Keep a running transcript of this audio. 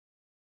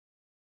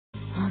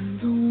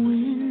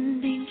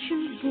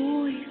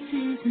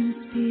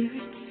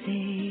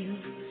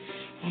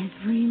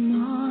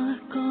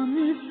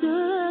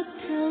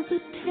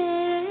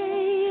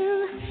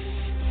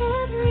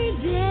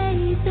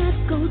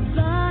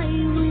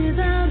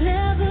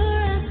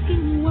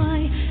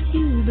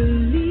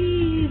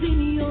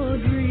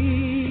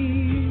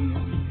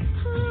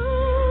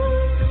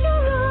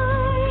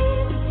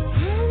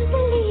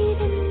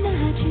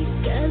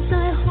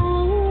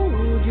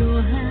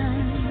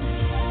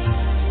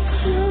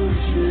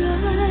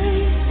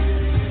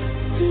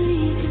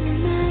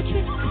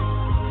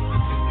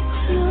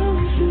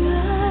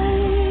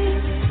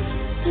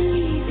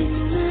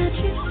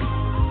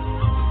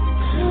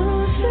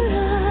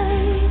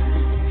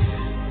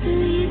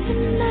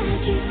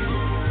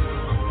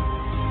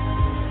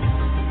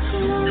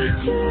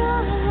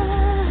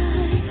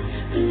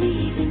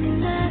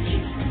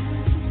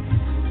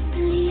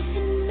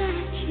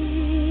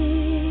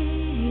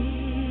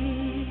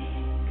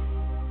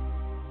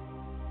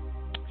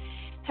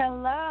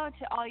Hello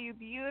to all you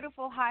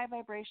beautiful high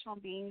vibrational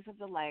beings of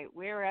the light,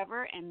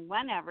 wherever and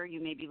whenever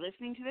you may be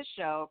listening to this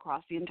show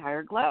across the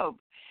entire globe.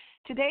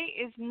 Today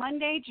is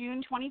Monday,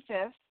 June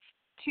 25th,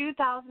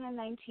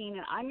 2019,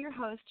 and I'm your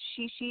host,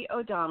 Shishi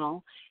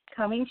O'Donnell,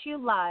 coming to you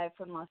live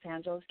from Los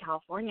Angeles,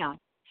 California.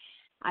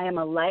 I am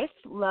a life,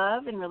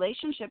 love, and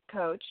relationship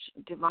coach,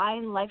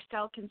 divine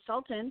lifestyle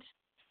consultant,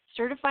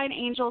 certified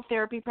angel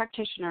therapy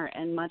practitioner,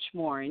 and much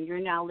more. And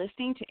you're now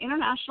listening to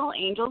International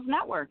Angels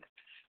Network.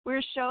 We're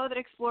a show that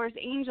explores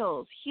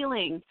angels,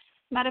 healing,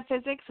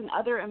 metaphysics, and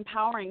other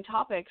empowering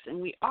topics,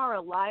 and we are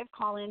a live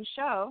call-in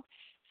show,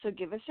 so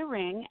give us a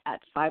ring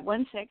at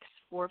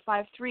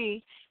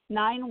 516-453-9162.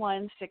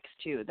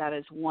 That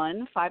is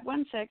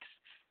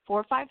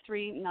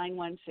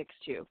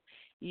 1-516-453-9162.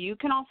 You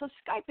can also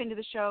Skype into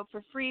the show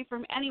for free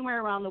from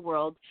anywhere around the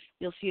world.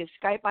 You'll see a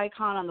Skype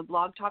icon on the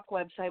Blog Talk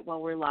website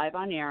while we're live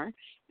on air.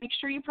 Make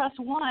sure you press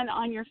 1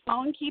 on your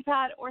phone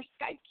keypad or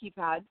Skype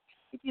keypad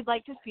if you'd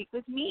like to speak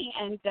with me,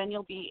 and then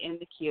you'll be in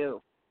the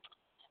queue.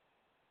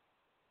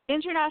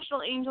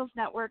 International Angels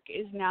Network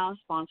is now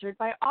sponsored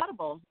by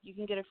Audible. You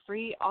can get a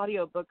free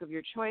audiobook of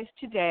your choice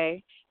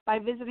today by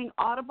visiting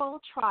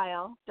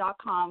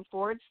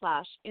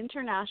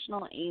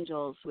audibletrial.com/international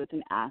angels with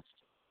an S.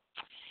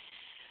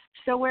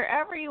 So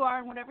wherever you are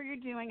and whatever you're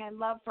doing, I'd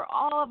love for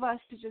all of us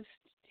to just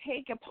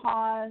take a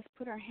pause,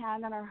 put our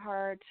hand on our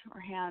heart, or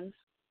hands,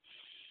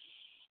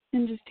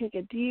 and just take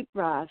a deep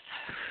breath.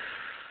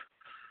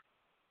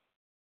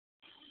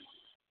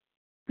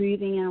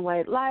 Breathing in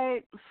white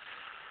light,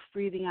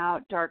 breathing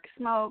out dark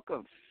smoke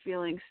of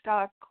feeling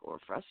stuck or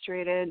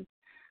frustrated,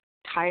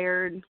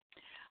 tired.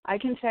 I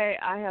can say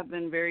I have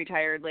been very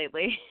tired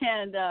lately,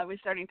 and I was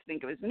starting to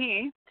think it was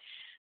me.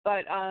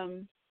 But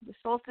the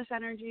solstice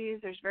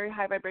energies, there's very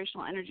high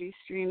vibrational energy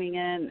streaming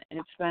in.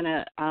 It's been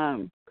a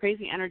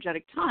crazy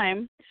energetic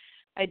time.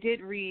 I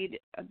did read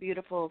a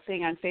beautiful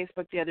thing on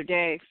Facebook the other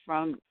day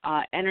from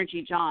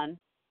Energy John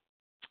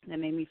that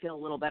made me feel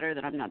a little better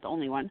that I'm not the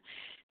only one.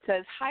 It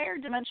says higher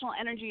dimensional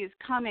energy is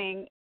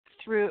coming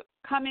through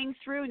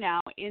now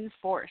in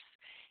force.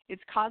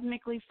 Its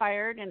cosmically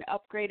fired and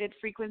upgraded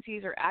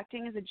frequencies are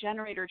acting as a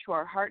generator to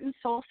our heart and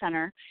soul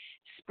center,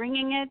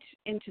 springing it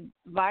into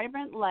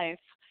vibrant life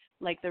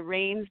like the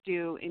rains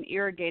do in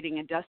irrigating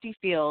a dusty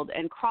field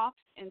and crops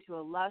into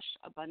a lush,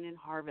 abundant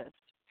harvest.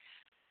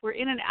 We're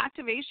in an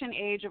activation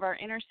age of our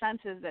inner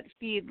senses that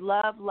feed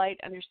love, light,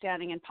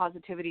 understanding, and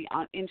positivity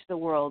into the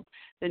world,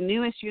 the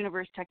newest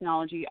universe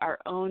technology, our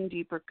own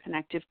deeper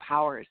connective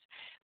powers.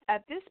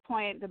 At this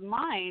point, the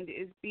mind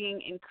is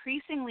being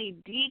increasingly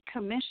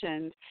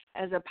decommissioned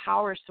as a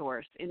power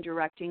source in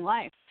directing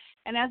life.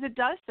 And as it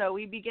does so,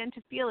 we begin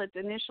to feel its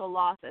initial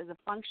loss as a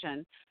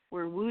function.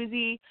 We're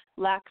woozy,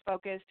 lack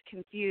focused,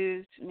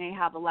 confused, may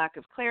have a lack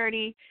of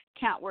clarity,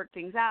 can't work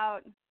things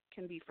out,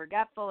 can be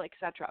forgetful,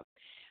 etc.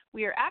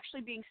 We are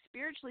actually being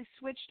spiritually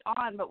switched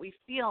on, but we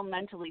feel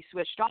mentally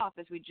switched off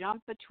as we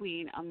jump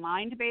between a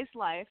mind-based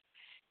life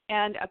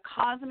and a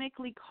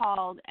cosmically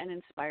called and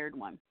inspired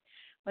one.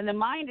 When the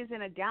mind is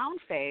in a down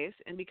phase,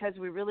 and because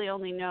we really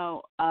only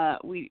know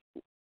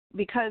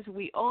because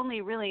we only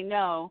really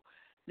know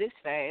this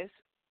phase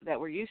that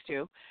we're used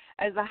to,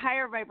 as the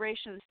higher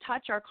vibrations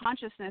touch our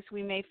consciousness,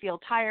 we may feel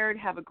tired,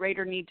 have a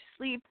greater need to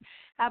sleep,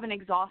 have an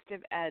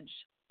exhausted.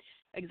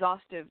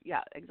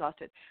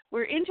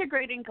 We're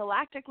integrating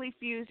galactically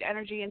fused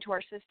energy into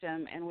our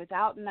system, and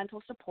without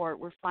mental support,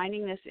 we're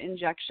finding this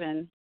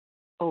injection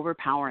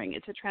overpowering.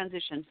 It's a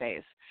transition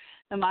phase.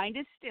 The mind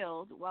is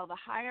stilled while the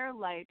higher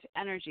light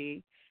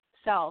energy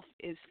self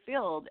is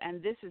filled,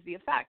 and this is the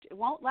effect. It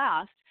won't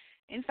last.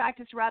 In fact,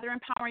 it's rather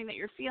empowering that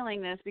you're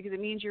feeling this because it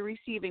means you're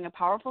receiving a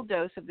powerful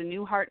dose of the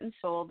new heart and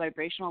soul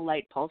vibrational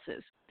light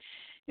pulses.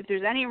 If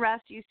there's any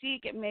rest you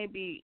seek, it may it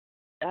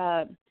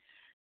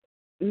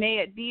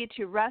be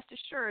to rest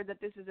assured that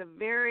this is a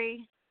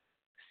very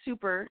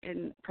super,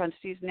 in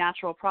parentheses,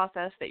 natural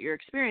process that you're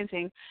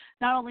experiencing,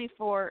 not only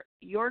for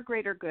your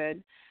greater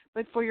good,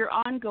 but for your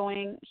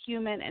ongoing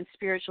human and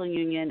spiritual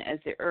union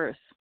as the earth.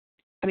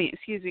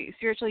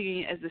 Spiritual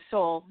union as the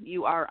soul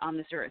you are on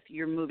this earth.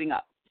 You're moving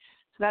up.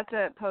 So that's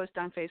a post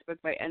on Facebook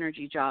by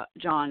Energy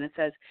John. It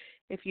says,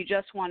 if you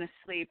just want to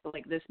sleep,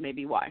 like this may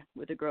be why,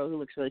 with a girl who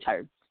looks really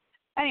tired.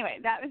 Anyway,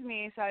 that was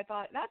me, so I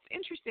thought that's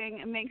interesting.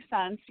 It makes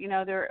sense. You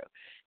know,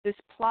 this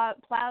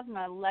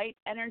plasma, light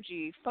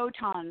energy,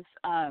 photons,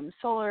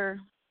 solar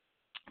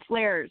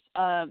flares,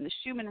 the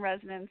Schumann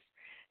resonance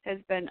has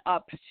been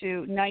up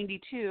to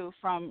 92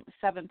 from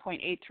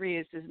 7.83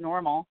 is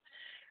normal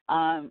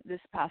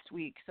this past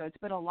week. So it's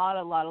been a lot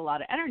of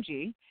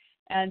energy,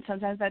 and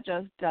sometimes that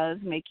just does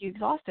make you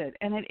exhausted.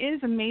 And it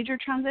is a major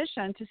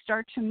transition to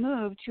start to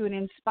move to an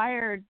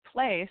inspired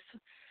place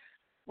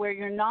where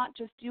you're not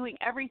just doing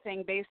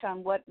everything based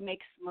on what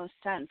makes most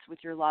sense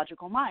with your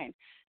logical mind.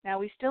 Now,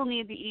 we still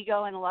need the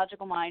ego and the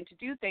logical mind to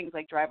do things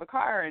like drive a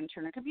car and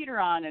turn a computer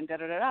on and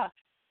da-da-da-da.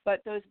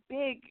 But those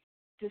big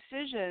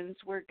decisions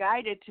we're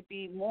guided to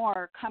be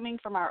more coming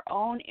from our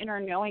own inner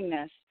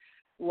knowingness.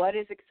 What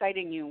is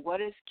exciting you?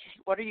 What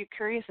are you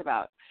curious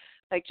about?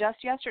 Like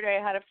just yesterday,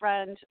 I had a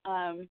friend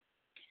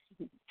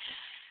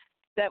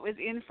that was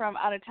in from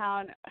out of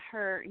town.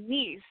 Her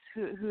niece,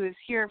 who is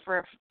here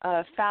for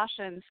a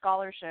fashion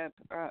scholarship,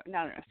 or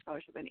not a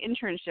scholarship, an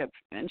internship,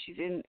 and she's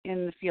in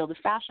the field of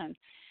fashion.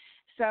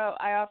 So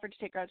I offered to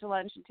take her out to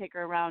lunch and take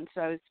her around.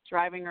 So I was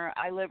driving her.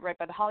 I live right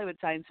by the Hollywood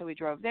sign, so we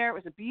drove there. It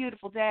was a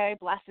beautiful day,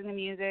 blasting the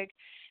music.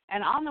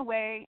 And on the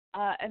way,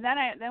 and then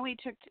we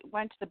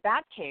went to the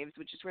Bat Caves,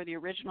 which is where the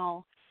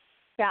original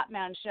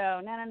Batman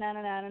show.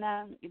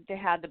 They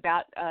had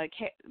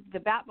the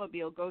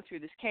Batmobile go through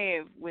this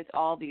cave with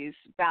all these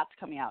bats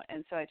coming out,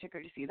 and so I took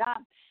her to see that.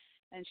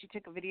 And she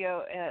took a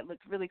video. It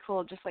looked really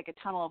cool, just like a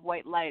tunnel of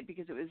white light,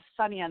 because it was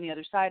sunny on the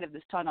other side of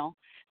this tunnel.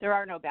 There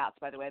are no bats,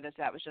 by the way.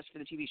 That was just for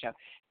the TV show.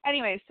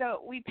 Anyway,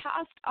 so we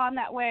passed on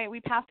that way. We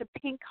passed a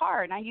pink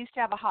car, and I used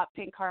to have a hot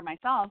pink car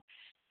myself.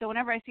 So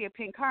whenever I see a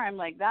pink car, I'm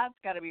like, that's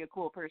got to be a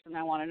cool person.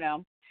 I want to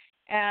know.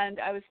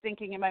 And I was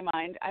thinking in my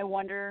mind, I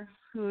wonder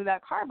who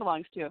that car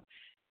belongs to.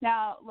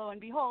 Now, lo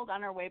and behold,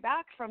 on our way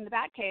back from the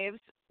Bat Caves,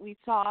 we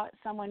saw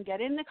someone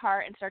get in the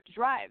car and start to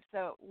drive.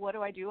 So what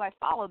do? I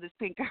follow this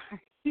pink car.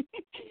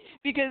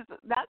 Because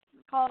that's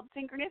called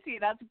synchronicity.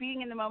 That's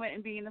being in the moment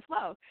and being in the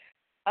flow.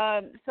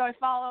 So I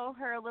follow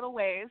her a little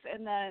ways,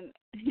 and then,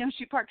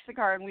 she parks the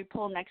car, and we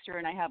pull next to her,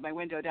 and I have my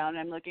window down, and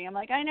I'm looking. I'm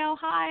like, I know,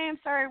 hi, I'm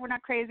sorry, we're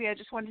not crazy. I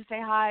just wanted to say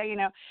hi.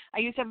 I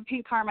used to have a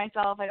pink car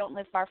myself. I don't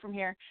live far from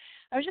here.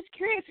 I was just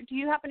curious, do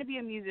you happen to be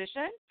a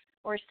musician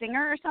or a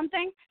singer or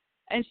something?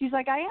 And she's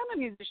like, I am a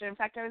musician. In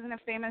fact, I was in a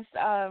famous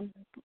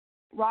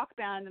rock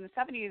band in the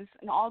 70s,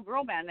 an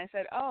all-girl band. And I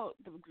said, oh,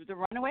 the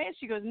Runaways?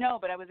 She goes, no,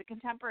 but I was a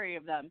contemporary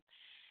of them.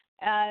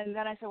 And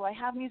then I said, well, I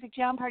have music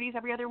jam parties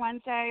every other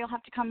Wednesday. You'll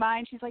have to come by.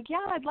 And she's like,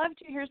 yeah, I'd love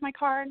to. Here's my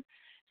card.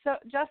 So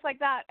just like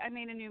that, I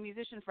made a new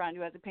musician friend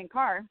who has a pink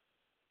car.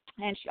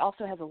 And she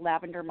also has a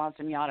lavender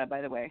Mazda Miata,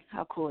 by the way.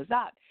 How cool is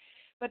that?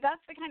 But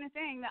that's the kind of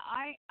thing that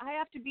I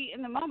have to be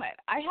in the moment.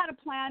 I had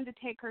a plan to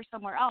take her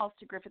somewhere else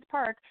to Griffith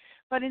Park,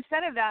 but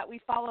instead of that,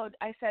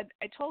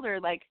 I told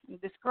her, like,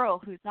 this girl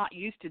who's not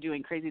used to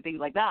doing crazy things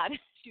like that,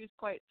 she was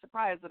quite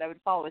surprised that I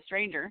would follow a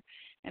stranger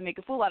and make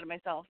a fool out of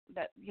myself.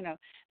 That,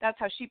 that's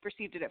how she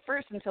perceived it at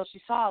first, until she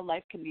saw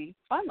life can be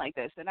fun like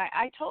this. And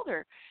I told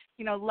her,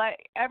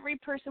 every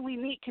person we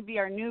meet could be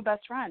our new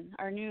best friend,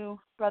 our new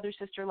brother,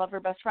 sister, lover,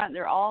 best friend.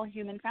 They're all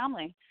human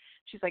family.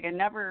 She's like, I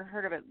never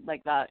heard of it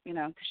like that,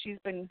 because she's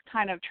been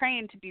kind of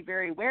trained to be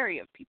very wary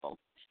of people.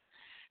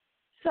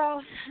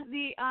 So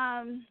the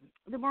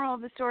moral of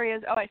the story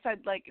is, I said,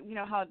 like,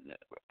 how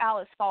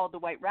Alice followed the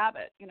white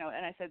rabbit, and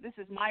I said, this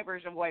is my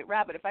version of white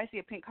rabbit. If I see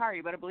a pink car,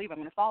 you better believe I'm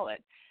going to follow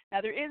it. Now,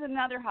 there is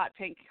another hot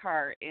pink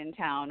car in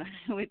town,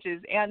 which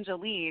is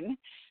Angeline,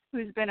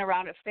 who's been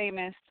around a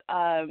famous,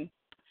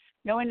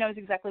 no one knows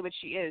exactly what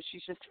she is.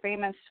 She's just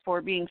famous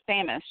for being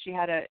famous. She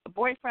had a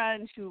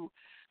boyfriend who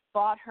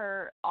bought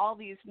her all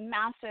these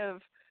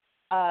massive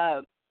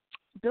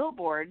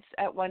billboards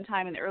at one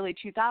time in the early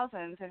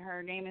 2000s, and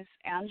her name is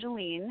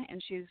Angeline,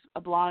 and she's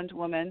a blonde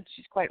woman.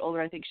 She's quite older.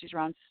 I think she's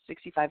around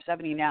 65,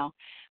 70 now.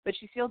 But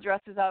she still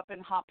dresses up in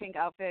hot pink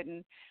outfit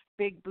and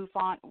big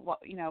bouffant,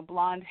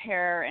 blonde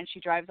hair, and she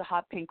drives a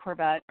hot pink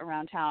Corvette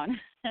around town.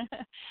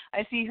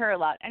 I see her a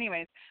lot.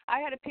 Anyways, I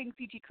had a pink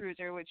PT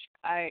Cruiser, which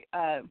I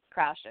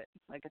crashed it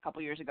like a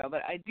couple years ago,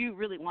 but I do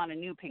really want a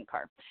new pink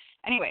car.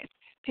 Anyways,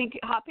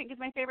 hot pink is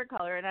my favorite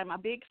color, and I'm a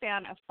big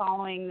fan of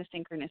following the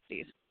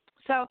synchronicities.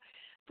 So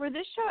for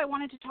this show, I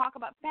wanted to talk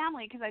about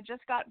family, because I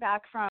just got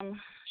back from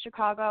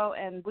Chicago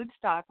and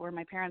Woodstock, where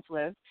my parents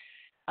live.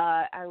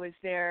 I was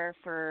there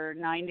for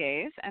 9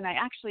 days, and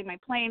my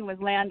plane was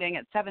landing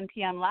at 7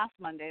 p.m. last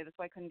Monday. That's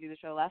why I couldn't do the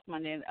show last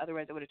Monday.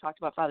 Otherwise, I would have talked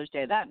about Father's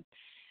Day then.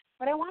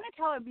 But I want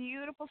to tell a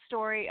beautiful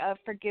story of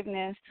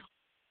forgiveness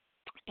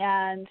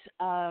and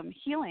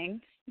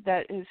healing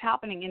that is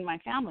happening in my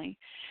family.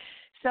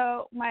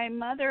 So my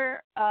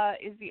mother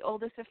is the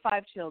oldest of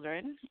 5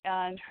 children,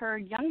 and her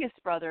youngest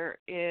brother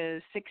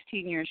is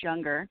 16 years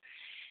younger.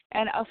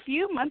 And a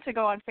few months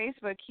ago on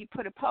Facebook, he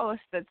put a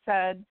post that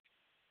said,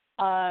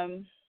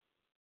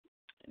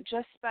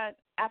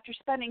 after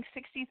spending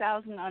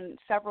 $60,000 on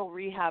several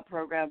rehab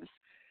programs,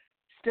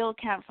 still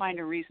can't find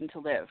a reason to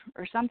live,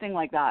 or something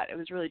like that. It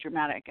was really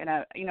dramatic. And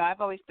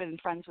I've always been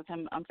friends with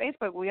him on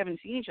Facebook. We haven't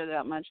seen each other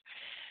that much.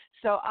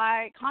 So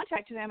I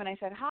contacted him and I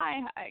said,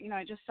 hi,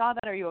 I just saw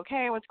that. Are you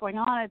okay? What's going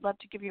on? I'd love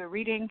to give you a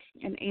reading,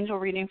 an angel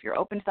reading, if you're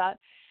open to that.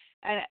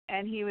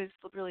 And he was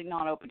really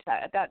not open to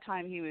that. At that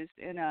time, he was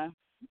in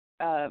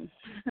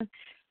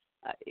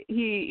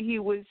he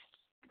was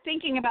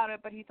thinking about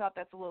it, but he thought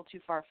that's a little too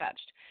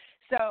far-fetched.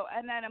 So,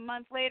 and then a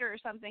month later or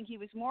something, he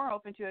was more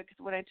open to it,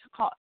 because when I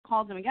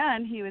called him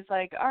again, he was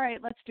like, all right,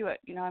 let's do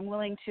it. I'm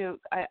willing to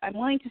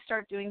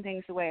start doing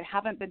things the way I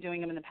haven't been doing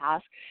them in the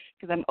past,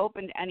 because I'm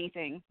open to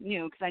anything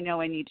new, because I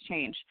know I need to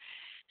change.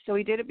 So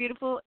we did a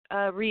beautiful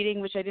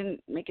reading, which I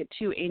didn't make it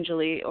too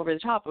angel-y over the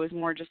top. It was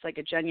more just like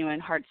a genuine,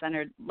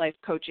 heart-centered life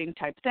coaching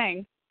type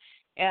thing.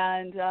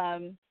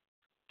 And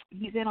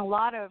he's in a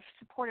lot of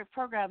supportive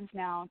programs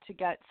now to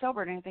get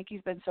sober, and I think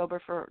he's been sober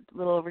for a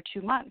little over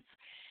 2 months.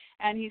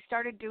 And he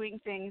started doing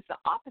things the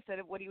opposite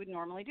of what he would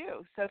normally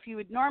do. So if he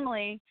would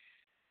normally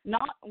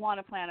not want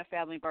to plan a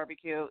family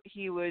barbecue,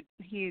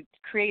 he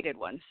created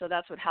one. So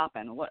that's what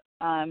happened.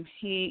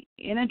 He,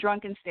 in a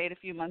drunken state a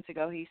few months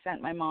ago, he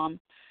sent my mom.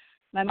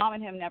 My mom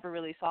and him never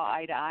really saw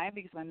eye to eye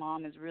because my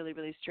mom is really,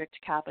 really strict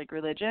Catholic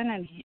religion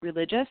and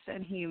religious,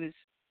 and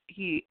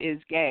he is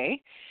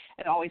gay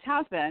and always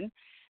has been.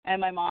 And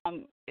my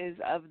mom is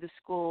of the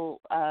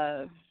school.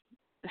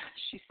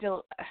 She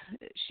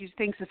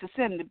thinks it's a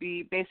sin to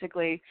be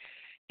basically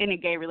in a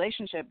gay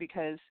relationship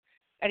because,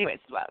 anyways,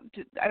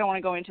 I don't want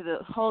to go into the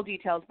whole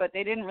details, but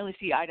they didn't really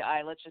see eye to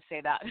eye. Let's just say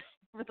that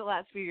for the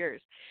last few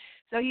years.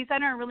 So he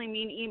sent her a really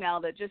mean email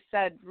that just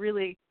said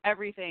really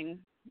everything.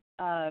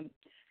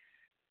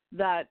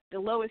 That the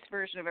lowest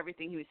version of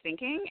everything he was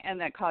thinking, and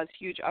that caused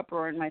huge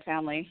uproar in my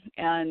family.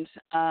 And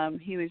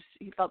he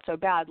felt so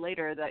bad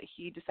later that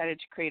he decided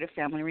to create a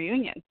family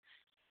reunion.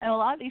 And a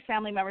lot of these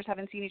family members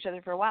haven't seen each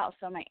other for a while.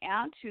 So my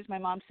aunt, who's my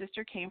mom's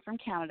sister, came from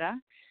Canada.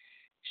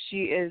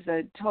 She is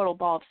a total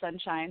ball of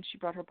sunshine. She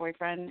brought her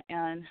boyfriend,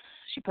 and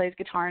she plays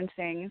guitar and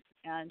sings,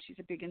 and she's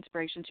a big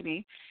inspiration to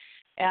me.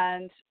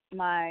 And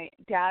my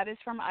dad is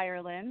from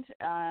Ireland,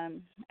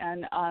 and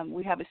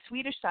we have a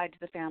Swedish side to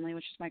the family,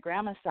 which is my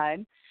grandma's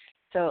side.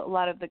 So a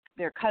lot of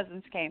their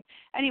cousins came.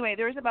 Anyway,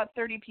 there was about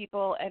 30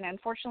 people, and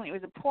unfortunately it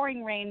was a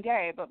pouring rain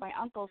day, but my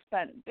uncle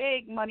spent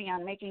big money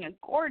on making a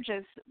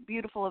gorgeous,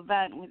 beautiful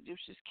event. It was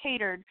just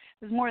catered.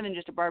 It was more than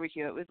just a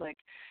barbecue. It was like,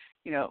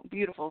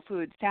 beautiful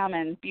food,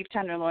 salmon, beef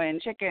tenderloin,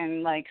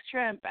 chicken, like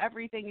shrimp,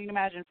 everything you can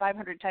imagine,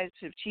 500 types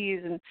of cheese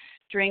and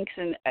drinks.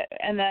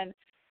 And then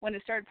when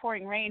it started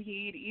pouring rain,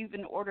 he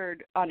even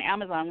ordered on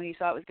Amazon when he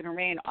saw it was going to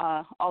rain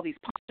all these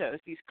ponchos,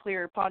 these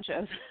clear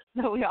ponchos.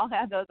 So we all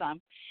had those on.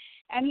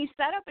 And he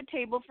set up a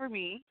table for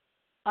me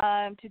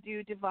to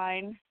do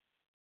divine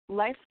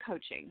life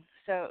coaching.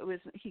 So it was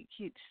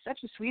he's such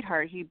a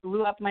sweetheart. He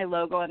blew up my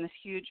logo on this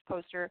huge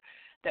poster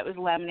that was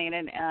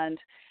laminated,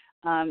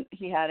 and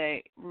he had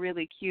a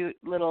really cute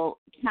little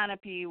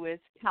canopy with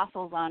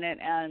tassels on it,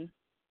 and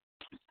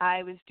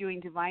I was doing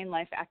divine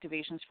life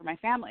activations for my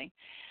family.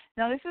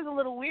 Now, this is a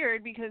little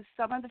weird because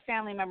some of the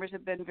family members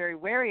have been very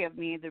wary of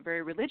me, the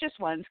very religious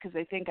ones, because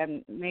they think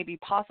I'm maybe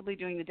possibly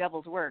doing the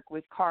devil's work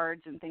with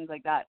cards and things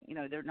like that.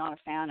 They're not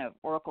a fan of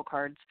oracle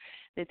cards.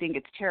 They think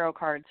it's tarot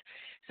cards.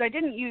 So I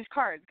didn't use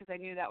cards because I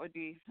knew that would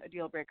be a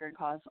deal breaker and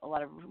cause a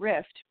lot of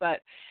rift.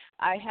 But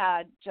I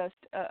had just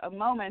a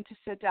moment to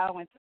sit down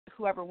with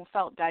whoever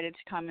felt guided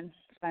to come and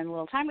spend a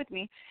little time with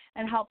me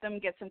and help them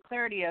get some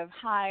clarity of,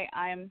 hi,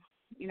 I'm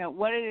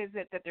what it is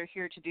that they're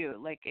here to do,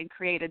 and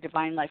create a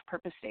divine life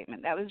purpose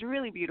statement. That was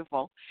really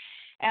beautiful.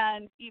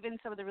 And even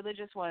some of the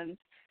religious ones,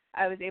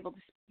 I was able to,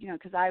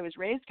 because I was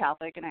raised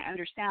Catholic and I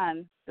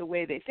understand the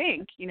way they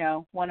think.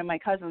 One of my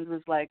cousins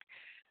was like,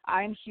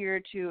 I'm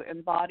here to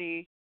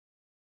embody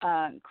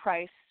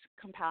Christ's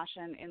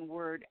compassion in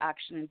word,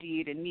 action, and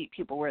deed, and meet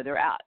people where they're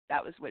at.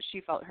 That was what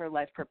she felt her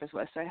life purpose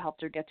was, so I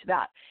helped her get to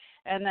that.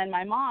 And then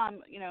my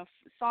mom,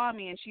 saw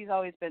me, and she's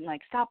always been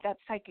like, stop that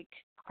psychic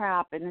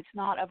crap, and it's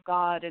not of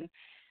God.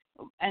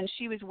 And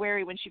she was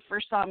wary when she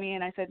first saw me,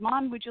 and I said,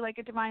 Mom, would you like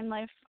a divine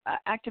life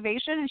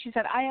activation? And she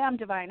said, I am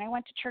divine. I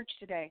went to church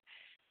today.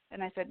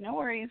 And I said, no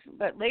worries.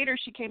 But later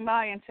she came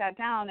by and sat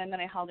down, and then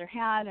I held her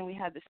hand, and we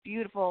had this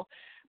beautiful,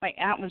 my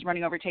aunt was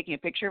running over taking a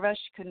picture of us.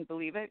 She couldn't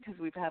believe it because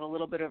we've had a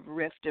little bit of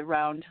rift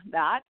around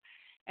that.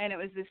 And it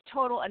was this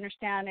total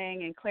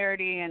understanding and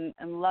clarity and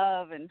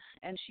love, and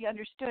she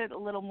understood a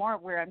little more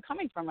where I'm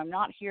coming from. I'm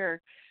not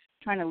here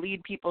trying to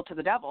lead people to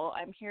the devil.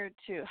 I'm here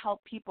to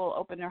help people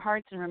open their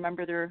hearts and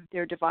remember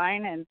they're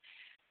divine, and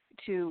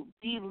to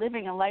be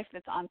living a life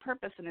that's on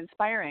purpose and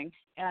inspiring.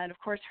 And of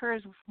course, her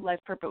life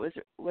purpose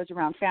was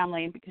around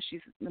family because she's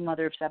the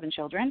mother of 7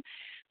 children.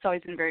 It's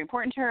always been very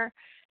important to her,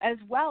 as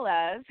well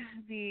as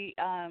the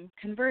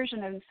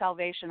conversion and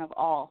salvation of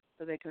all,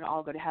 so they can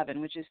all go to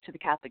heaven, which is to the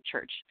Catholic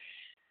Church.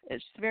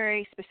 It's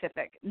very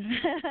specific.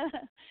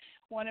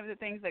 One of the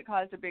things that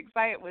caused a big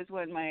fight was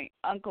when my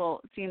uncle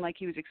seemed like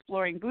he was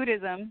exploring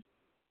Buddhism.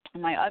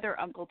 And my other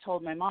uncle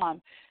told my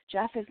mom,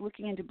 Jeff is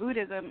looking into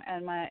Buddhism,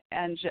 and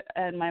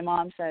my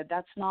mom said,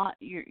 that's not,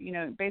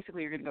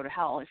 basically you're going to go to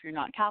hell if you're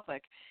not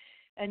Catholic.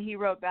 And he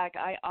wrote back,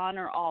 I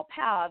honor all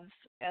paths,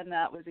 and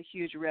that was a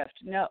huge rift.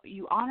 No,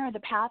 you honor the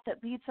path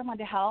that leads someone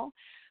to hell?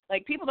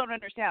 Like, people don't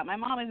understand. My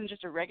mom isn't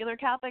just a regular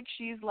Catholic.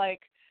 She's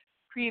like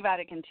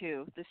pre-Vatican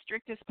II, the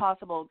strictest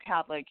possible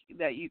Catholic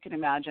that you can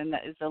imagine.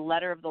 That is the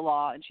letter of the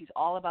law, and she's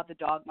all about the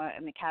dogma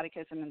and the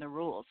catechism and the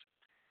rules.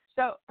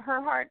 So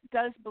her heart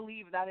does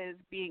believe that is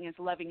being as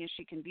loving as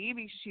she can be,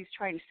 because she's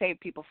trying to save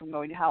people from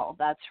going to hell.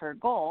 That's her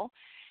goal.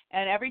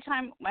 And every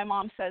time my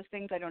mom says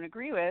things I don't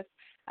agree with,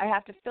 I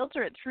have to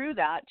filter it through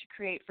that to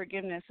create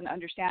forgiveness and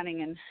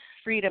understanding and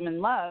freedom and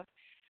love.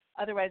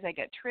 Otherwise, I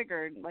get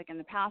triggered. Like in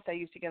the past, I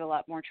used to get a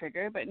lot more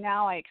triggered, but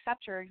now I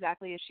accept her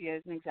exactly as she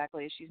is and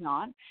exactly as she's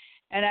not.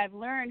 And I've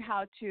learned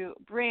how to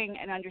bring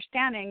an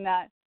understanding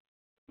that,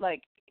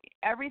 like,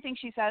 everything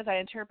she says I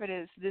interpret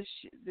as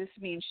this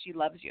means she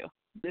loves you.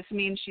 This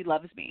means she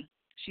loves me.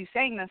 She's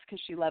saying this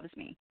because she loves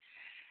me.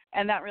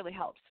 and that really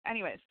helps.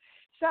 Anyways,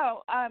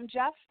 so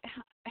Jeff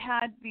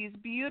had these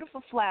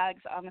beautiful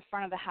flags on the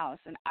front of the house: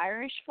 an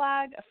Irish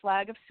flag, a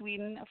flag of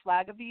Sweden, a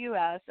flag of the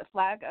U.S., a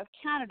flag of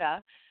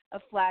Canada, a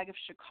flag of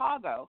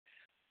Chicago.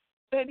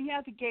 And he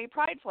has a gay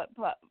pride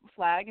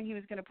flag, and he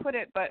was going to put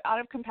it, but out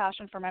of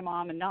compassion for my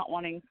mom and not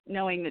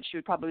knowing that she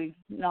would probably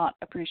not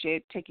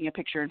appreciate taking a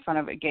picture in front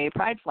of a gay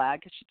pride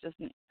flag because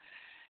she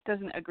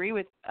doesn't agree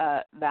with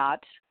that.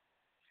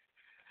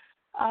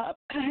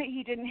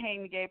 He didn't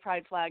hang the gay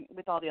pride flag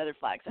with all the other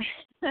flags.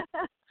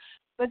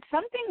 But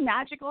something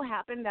magical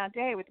happened that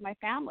day with my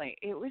family.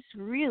 It was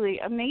really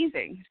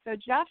amazing. So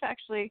Jeff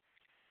actually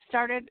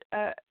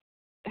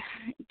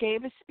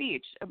gave a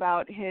speech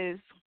about his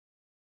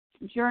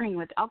journey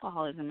with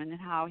alcoholism and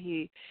how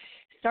he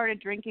started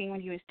drinking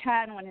when he was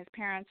 10, when his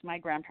parents, my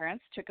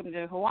grandparents, took him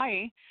to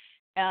Hawaii,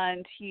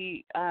 and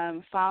he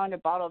found a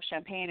bottle of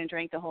champagne and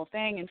drank the whole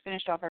thing and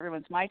finished off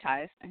everyone's Mai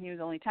Tais, and he was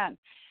only 10.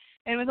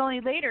 And it was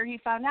only later he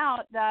found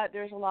out that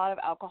there's a lot of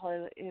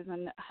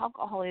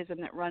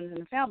alcoholism that runs in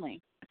the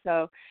family.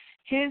 So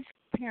his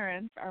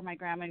parents are my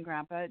grandma and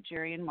grandpa,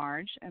 Jerry and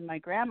Marge, and my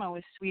grandma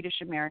was Swedish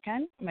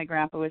American. My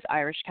grandpa was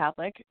Irish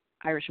Catholic,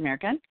 Irish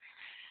American.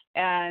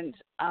 And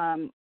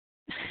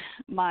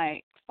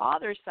my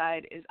father's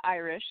side is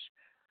Irish,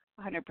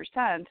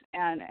 100%,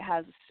 and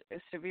has a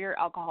severe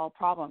alcohol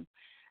problem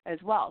as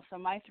well. So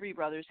my three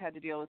brothers had to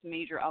deal with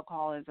major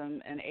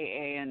alcoholism and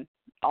AA, and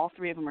all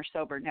three of them are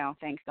sober now,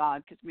 thank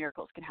God, because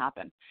miracles can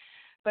happen.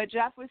 But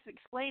Jeff was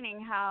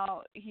explaining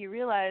how he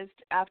realized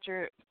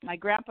after my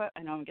grandpa,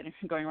 I know I'm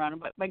going around,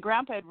 but my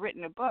grandpa had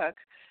written a book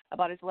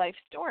about his life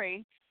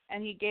story,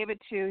 and he gave it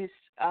to his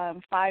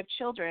 5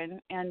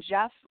 children, and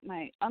Jeff,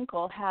 my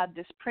uncle, had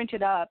this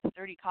printed up,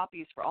 30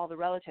 copies for all the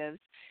relatives,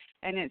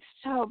 and it's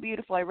so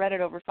beautiful. I read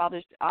it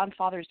on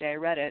Father's Day. I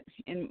read it,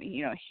 in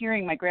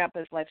hearing my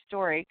grandpa's life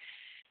story,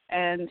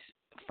 and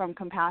from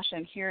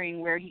compassion, hearing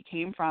where he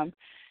came from,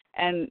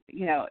 and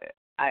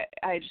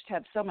I just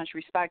have so much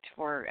respect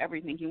for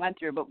everything he went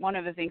through. But one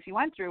of the things he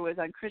went through was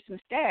on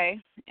Christmas Day,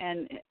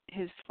 and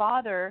his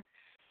mother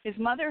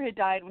had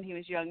died when he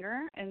was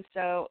younger, and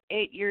so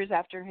 8 years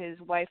after his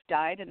wife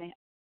died, and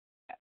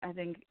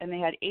they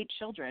had 8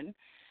 children,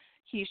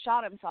 he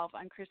shot himself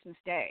on Christmas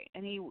Day,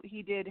 and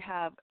he did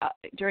have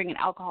during an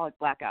alcoholic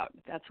blackout.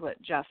 That's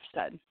what Jeff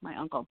said, my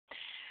uncle.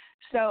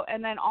 So,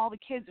 and then all the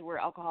kids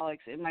were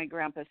alcoholics in my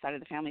grandpa's side of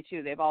the family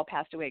too. They've all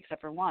passed away except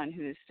for one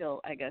who is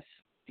still, I guess,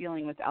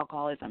 dealing with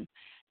alcoholism.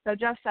 So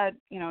Jeff said,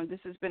 this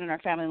has been in our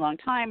family a long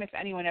time. If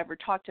anyone ever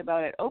talked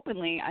about it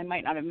openly, I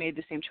might not have made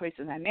the same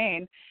choices I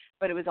made,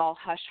 but it was all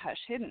hush, hush,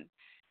 hidden.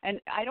 And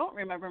I don't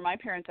remember my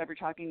parents ever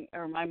talking,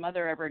 or my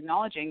mother ever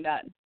acknowledging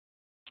that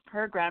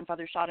her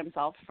grandfather shot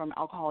himself from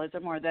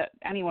alcoholism, or that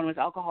anyone was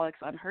alcoholics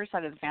on her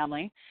side of the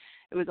family.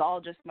 It was all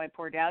just my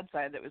poor dad's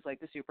side that was like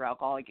the super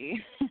alcoholic-y.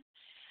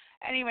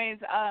 Anyways,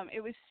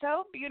 it was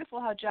so beautiful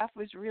how Jeff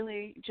was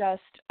really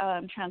just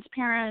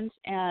transparent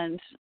and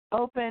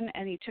open,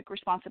 and he took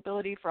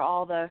responsibility for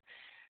all the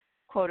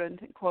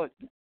quote-unquote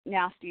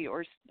nasty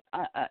or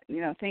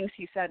things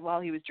he said while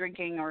he was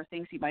drinking, or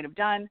things he might have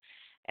done.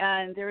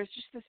 And there was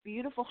just this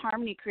beautiful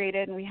harmony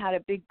created, and we had a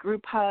big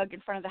group hug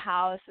in front of the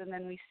house, and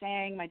then we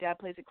sang. My dad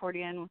plays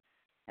accordion.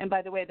 And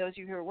by the way, those of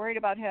you who are worried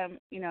about him,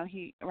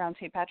 he around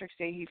St. Patrick's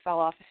Day, he fell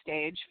off a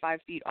stage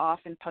 5 feet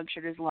off and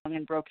punctured his lung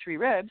and broke 3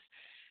 ribs.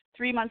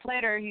 3 months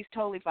later, he's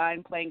totally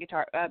fine playing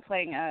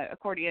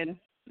accordion,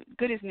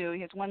 good as new.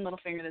 He has one little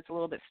finger that's a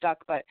little bit stuck,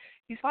 but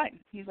he's fine.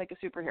 He's like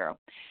a superhero.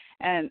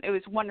 And it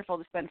was wonderful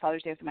to spend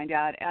Father's Day with my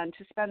dad, and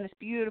to spend this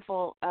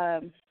beautiful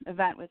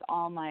event with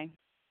all my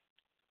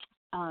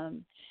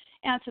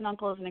aunts and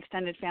uncles and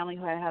extended family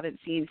who I haven't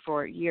seen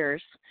for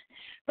years.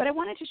 But I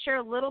wanted to share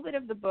a little bit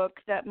of the book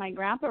that my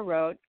grandpa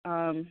wrote.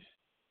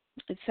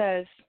 It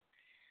says,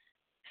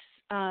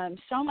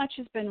 so much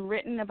has been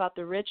written about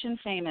the rich and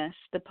famous,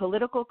 the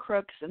political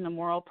crooks and the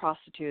moral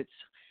prostitutes,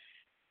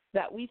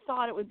 that we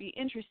thought it would be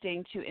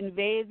interesting to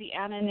invade the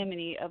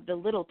anonymity of the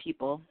little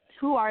people.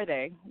 Who are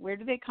they? Where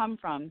do they come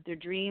from? Their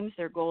dreams,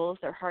 their goals,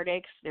 their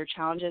heartaches, their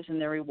challenges,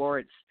 and their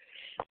rewards.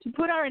 To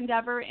put our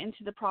endeavor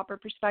into the proper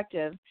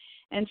perspective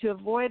and to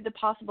avoid the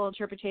possible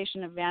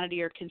interpretation of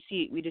vanity or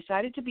conceit, we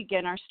decided to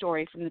begin our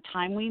story from the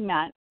time we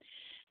met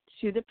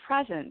to the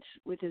present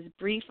with as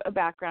brief a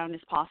background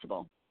as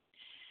possible.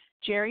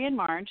 Jerry and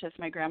Marge, that's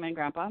my grandma and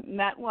grandpa,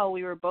 met while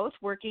we were both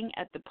working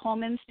at the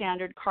Pullman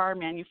Standard Car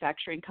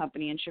Manufacturing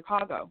Company in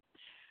Chicago.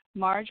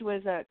 Marge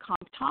was a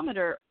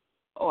comptometer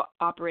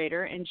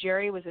operator, and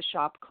Jerry was a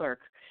shop clerk.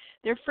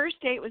 Their first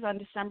date was on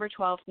December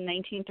 12,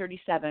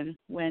 1937,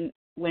 when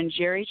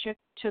Jerry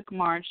took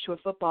Marge to a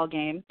football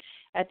game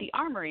at the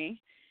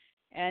Armory,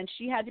 and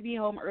she had to be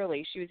home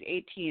early. She was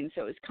 18,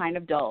 so it was kind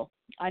of dull.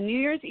 On New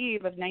Year's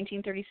Eve of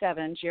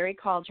 1937, Jerry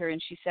called her,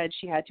 and she said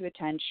she had to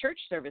attend church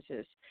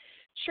services.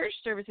 Church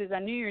services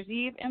on New Year's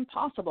Eve?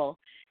 Impossible.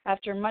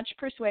 After much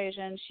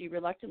persuasion, she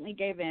reluctantly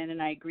gave in,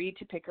 and I agreed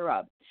to pick her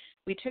up.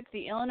 We took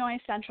the Illinois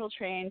Central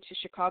train to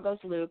Chicago's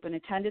Loop and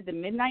attended the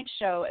midnight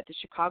show at the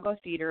Chicago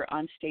Theater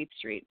on State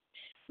Street.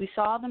 We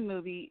saw the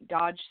movie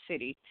Dodge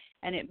City,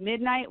 and at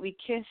midnight we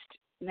kissed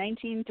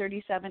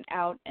 1937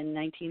 out and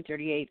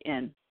 1938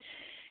 in.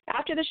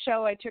 After the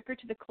show, I took her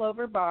to the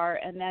Clover Bar,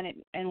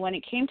 and when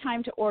it came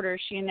time to order,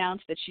 she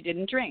announced that she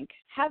didn't drink.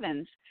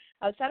 Heavens!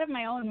 Outside of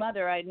my own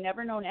mother, I had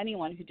never known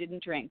anyone who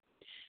didn't drink.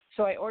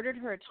 So I ordered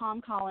her a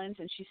Tom Collins,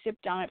 and she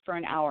sipped on it for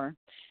an hour.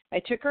 I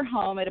took her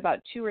home at about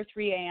 2 or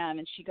 3 a.m.,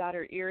 and she got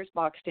her ears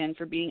boxed in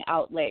for being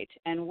out late,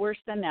 and worse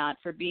than that,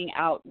 for being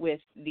out with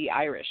the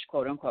Irish,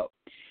 quote unquote.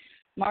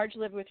 Marge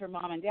lived with her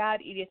mom and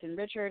dad, Edith and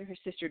Richard, her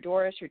sister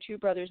Doris, her two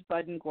brothers,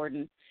 Bud and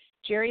Gordon.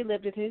 Jerry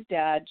lived with his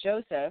dad,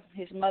 Joseph.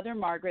 His mother,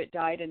 Margaret,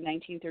 died in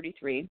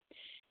 1933.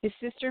 His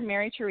sister,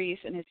 Mary Therese,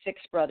 and his 6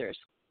 brothers,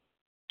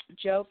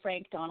 Joe,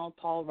 Frank, Donald,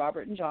 Paul,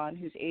 Robert, and John,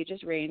 whose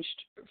ages ranged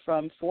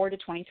from 4 to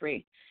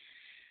 23.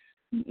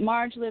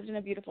 Marge lived in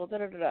a beautiful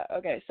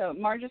Okay, so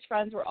Marge's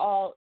friends were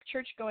all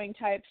church-going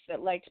types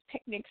that liked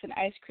picnics and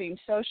ice cream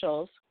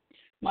socials.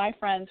 My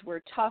friends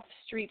were tough,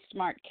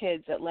 street-smart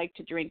kids that liked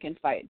to drink and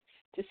fight.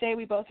 To say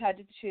we both had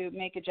to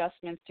make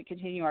adjustments to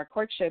continue our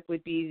courtship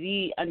would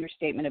be the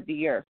understatement of the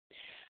year.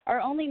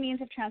 Our only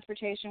means of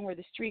transportation were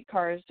the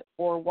streetcars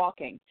or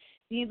walking.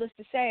 Needless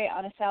to say,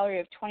 on a salary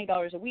of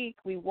 $20 a week,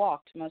 we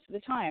walked most of the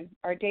time.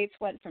 Our dates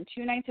went from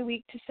 2 nights a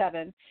week to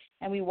 7,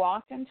 and we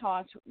walked and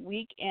talked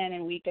week in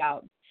and week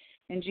out.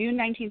 In June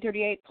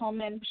 1938,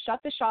 Pullman shut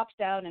the shops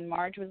down and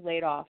Marge was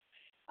laid off.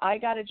 I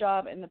got a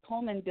job in the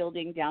Pullman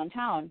building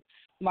downtown.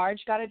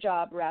 Marge got a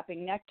job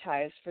wrapping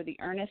neckties for the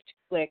Ernest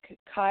Glick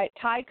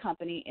tie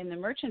company in the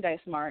merchandise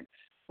mart,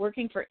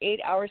 working for 8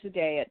 hours a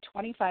day at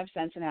 25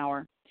 cents an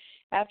hour.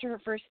 After her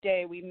first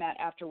day, we met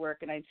after work,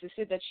 and I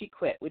insisted that she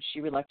quit, which she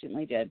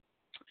reluctantly did.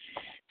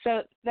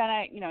 So then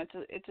I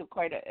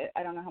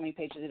don't know how many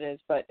pages it is,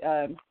 but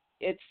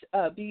it's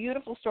a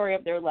beautiful story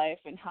of their life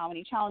and how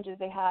many challenges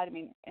they had. I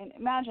mean, and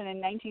imagine in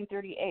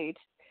 1938,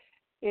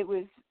 it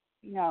was,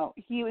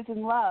 he was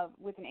in love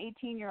with an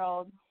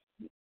 18-year-old,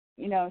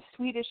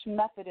 Swedish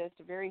Methodist,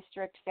 a very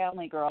strict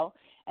family girl,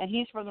 and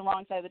he's from the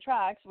wrong side of the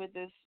tracks with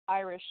this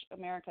Irish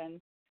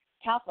American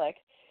Catholic.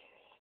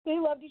 They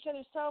loved each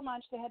other so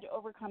much they had to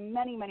overcome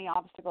many, many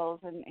obstacles,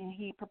 and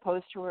he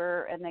proposed to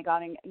her, and they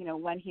got in,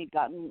 when he'd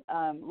gotten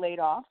laid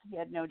off, he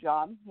had no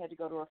job. He had to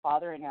go to her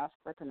father and ask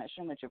for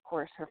permission, which, of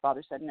course, her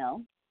father said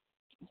no.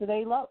 So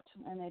they eloped,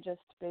 and they just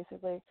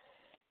basically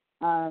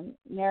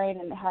married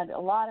and had a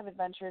lot of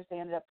adventures. They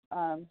ended up,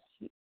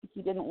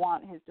 he didn't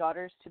want his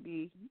daughters to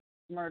be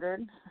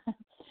murdered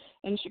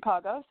in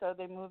Chicago, so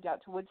they moved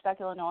out to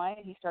Woodstock, Illinois,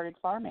 and he started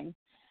farming.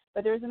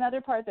 But there was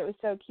another part that was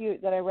so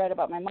cute that I read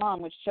about my mom,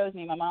 which shows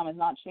me my mom has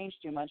not changed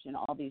too much in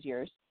all these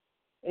years.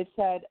 It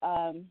said,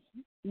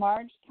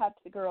 Marge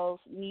kept the girls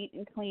neat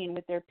and clean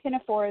with their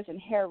pinafores and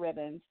hair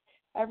ribbons.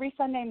 Every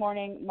Sunday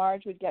morning,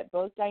 Marge would get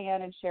both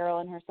Diane and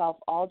Cheryl and herself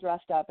all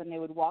dressed up, and they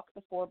would walk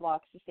the 4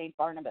 blocks to St.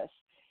 Barnabas.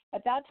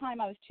 At that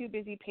time, I was too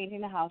busy painting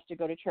the house to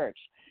go to church.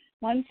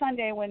 One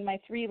Sunday, when my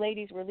 3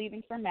 ladies were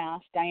leaving for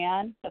Mass,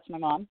 Diane, that's my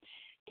mom,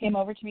 came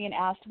over to me and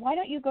asked, "Why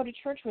don't you go to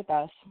church with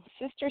us?"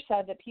 Sister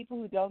said that people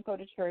who don't go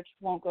to church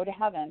won't go to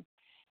heaven.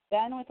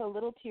 Then, with a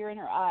little tear in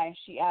her eye,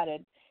 she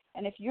added,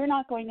 "And if you're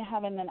not going to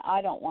heaven, then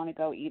I don't want to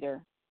go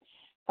either."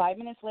 5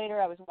 minutes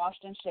later, I was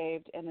washed and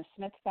shaved, and the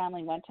Smith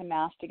family went to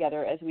Mass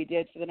together, as we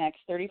did for the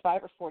next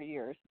 35 or 40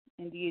 years.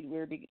 Indeed, we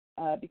were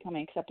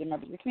becoming accepted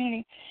members of the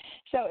community.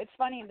 So it's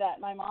funny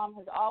that my mom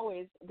has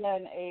always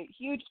been a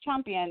huge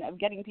champion of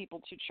getting people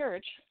to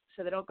church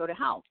so they don't go to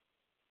hell.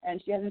 And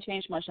she hasn't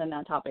changed much on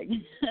that topic.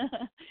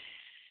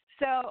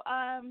 So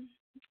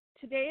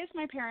today is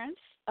my parents'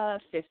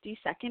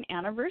 52nd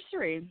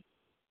anniversary.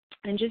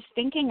 And just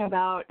thinking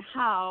about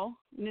how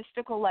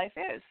mystical life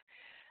is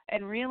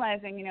and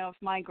realizing, if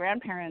my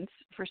grandparents,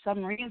 for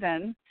some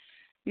reason,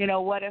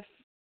 what if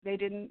they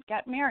didn't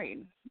get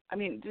married? I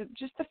mean,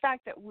 just the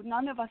fact that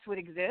none of us would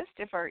exist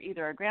if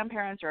either our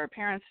grandparents or our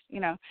parents,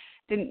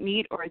 didn't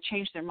meet or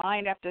changed their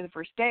mind after the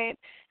first date.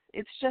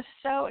 It's just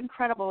so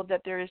incredible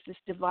that there is this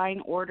divine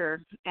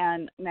order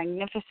and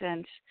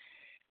magnificent.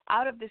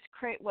 Out of this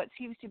what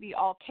seems to be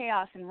all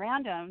chaos and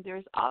random,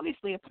 there's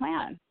obviously a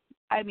plan.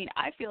 I mean,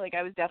 I feel like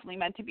I was definitely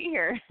meant to be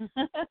here.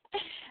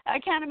 I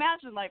can't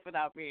imagine life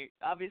without me,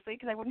 obviously,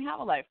 because I wouldn't have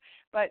a life.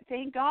 But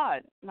thank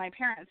God, my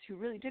parents, who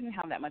really didn't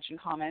have that much in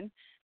common,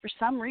 for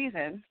some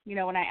reason,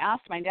 when I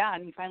asked my dad,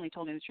 and he finally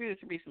told me the truth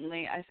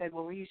recently, I said,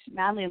 "Well, were you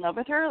madly in love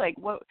with her? Like,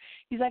 what?"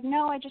 He's like,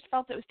 "No, I just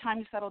felt it was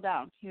time to settle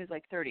down." He was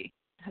like 30.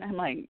 And I'm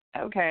like,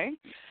 okay,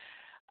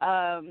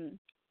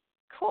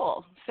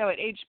 cool. So at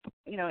age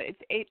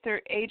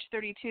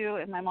 32,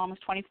 and my mom was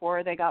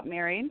 24, they got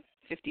married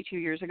 52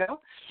 years ago.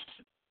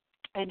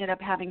 I ended up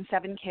having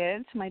 7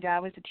 kids. My dad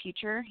was a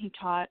teacher. He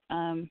taught.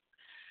 I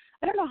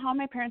don't know how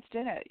my parents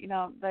did it.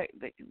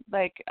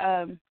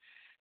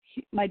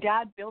 My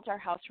dad built our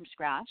house from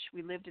scratch.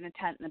 We lived in a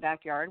tent in the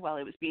backyard while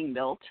it was being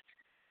built.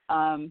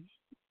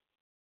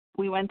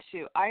 we went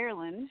to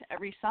Ireland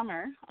every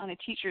summer on a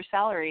teacher's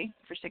salary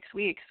for 6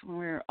 weeks when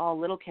we were all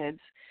little kids.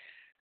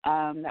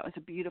 That was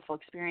a beautiful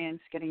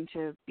experience, getting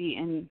to be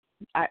in,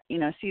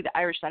 see the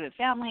Irish side of the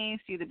family,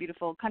 see the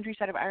beautiful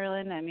countryside of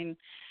Ireland. I mean,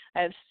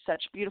 I have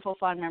such beautiful,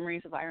 fond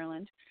memories of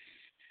Ireland.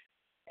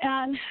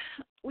 And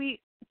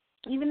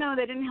even though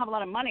they didn't have a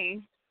lot of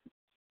money,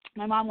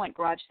 my mom went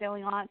garage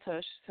sailing a lot,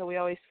 so we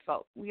always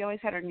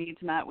had our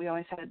needs met. We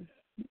always had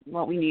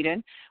what we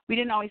needed. We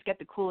didn't always get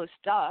the coolest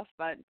stuff,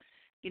 but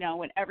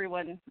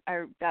when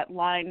that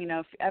line,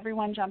 if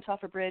everyone jumps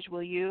off a bridge,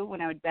 will you?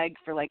 When I would beg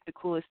for like the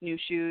coolest new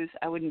shoes,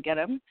 I wouldn't get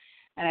them,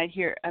 and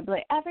I'd be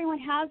like, everyone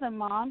has them,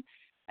 Mom.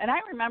 And I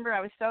remember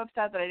I was so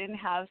upset that I didn't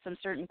have some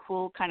certain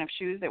cool kind of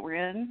shoes that were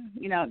in.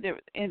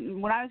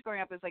 When I was growing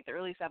up, it was like the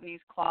early 70s,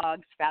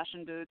 clogs,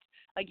 fashion boots.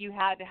 Like you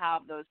had to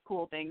have those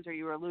cool things or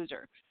you were a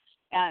loser.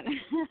 And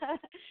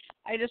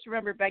I just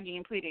remember begging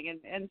and pleading.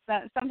 And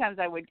sometimes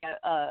I would get,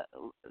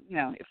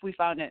 if we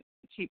found it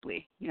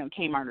cheaply,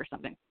 Kmart or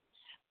something.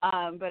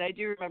 But I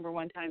do remember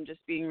one time just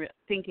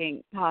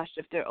thinking, gosh,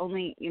 if they're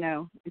only,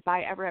 if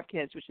I ever have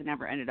kids, which I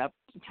never ended up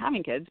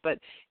having kids, but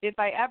if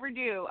I ever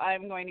do,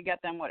 I'm going to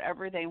get them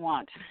whatever they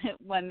want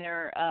when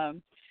they're,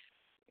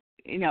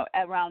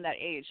 around that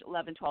age,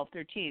 11, 12,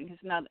 13, because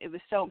it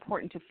was so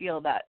important to feel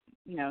that,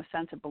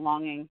 sense of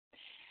belonging.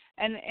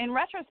 And in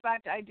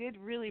retrospect, I did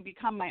really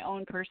become my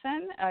own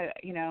person. I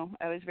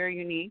was very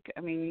unique.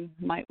 I mean,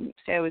 you might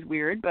say I was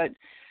weird, but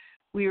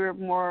we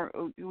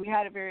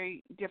had a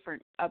very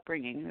different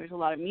upbringing. There was a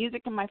lot of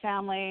music in my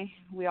family.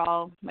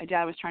 My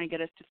dad was trying to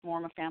get us to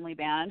form a family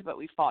band, but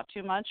we fought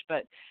too much.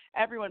 But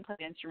everyone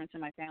played instruments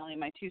in my family.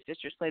 My two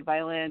sisters played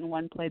violin.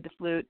 One played the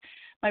flute.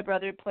 My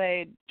brother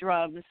played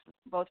drums.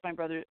 Two of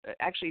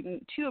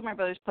my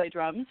brothers play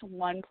drums.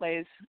 One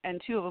plays, and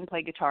two of them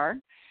play guitar.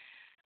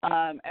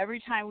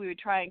 Every time we would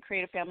try and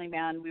create a family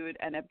band, we would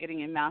end up getting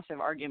in massive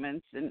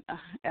arguments and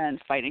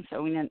fighting.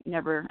 So we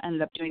never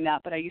ended up doing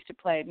that. But I used to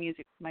play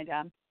music with my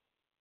dad.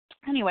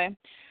 Anyway,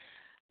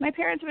 my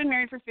parents have been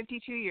married for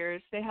 52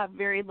 years. They have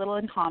very little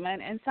in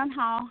common, and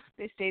somehow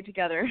they stayed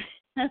together.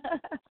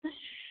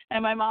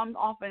 And my mom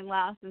often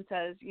laughs and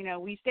says,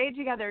 we stayed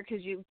together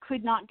because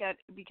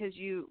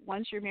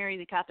once you're married in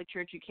the Catholic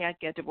Church, you can't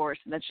get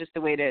divorced. And that's just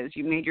the way it is.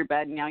 You made your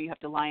bed, and now you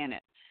have to lie in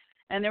it.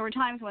 And there were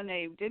times when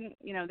they didn't,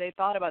 they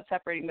thought about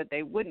separating, but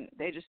they wouldn't.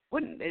 They just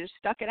wouldn't. They just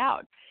stuck it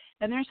out.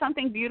 And there's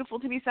something beautiful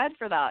to be said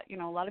for that.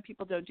 A lot of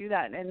people don't do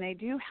that. And they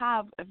do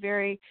have a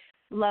very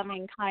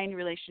loving, kind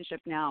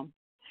relationship now.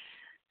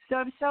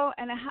 So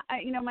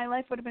my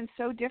life would have been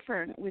so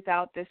different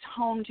without this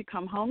home to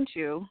come home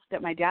to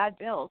that my dad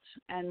built,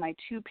 and my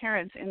two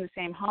parents in the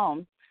same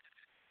home,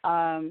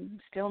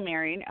 still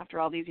married after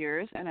all these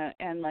years,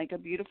 and like a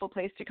beautiful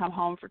place to come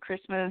home for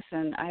Christmas.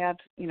 And I have,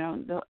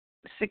 the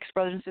 6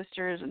 brothers and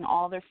sisters and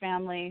all their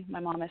family. My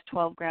mom has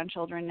 12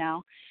 grandchildren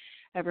now.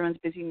 Everyone's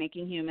busy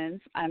making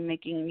humans. I'm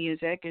making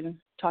music and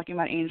talking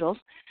about angels,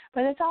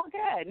 but it's all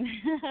good.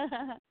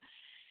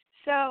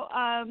 So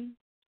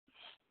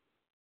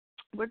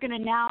we're going to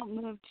now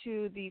move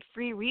to the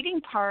free reading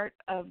part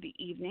of the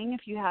evening.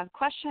 If you have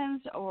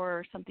questions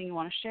or something you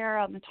want to share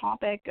on the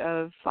topic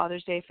of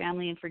Father's Day,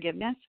 family, and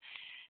forgiveness,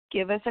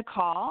 give us a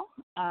call.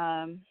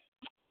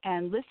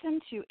 And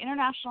listen to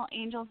International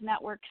Angels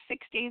Network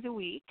 6 days a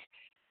week,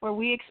 where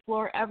we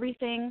explore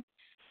everything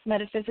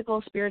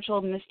metaphysical,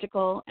 spiritual,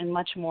 mystical, and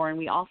much more. And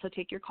we also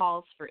take your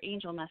calls for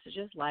angel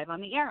messages live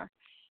on the air.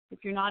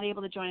 If you're not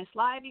able to join us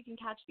live, you can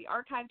catch the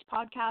archived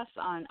podcasts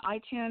on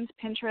iTunes,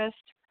 Pinterest,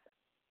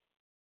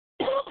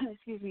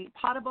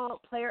 Potable,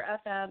 Player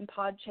FM,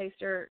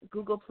 Podchaser,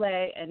 Google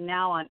Play, and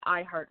now on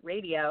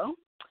iHeartRadio.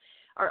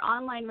 Our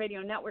online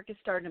radio network has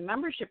started a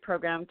membership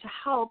program to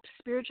help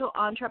spiritual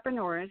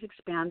entrepreneurs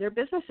expand their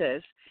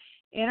businesses.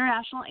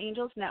 International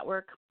Angels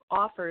Network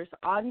offers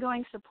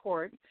ongoing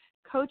support,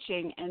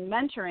 coaching, and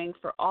mentoring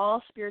for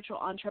all spiritual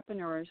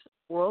entrepreneurs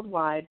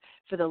worldwide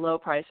for the low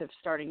price of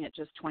starting at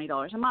just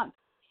 $20 a month.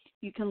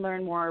 You can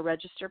learn more or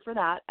register for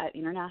that at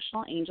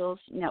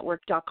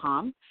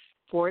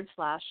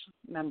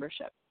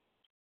internationalangelsnetwork.com/membership.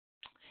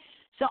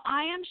 So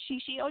I am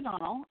Shishi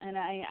O'Donnell, and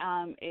I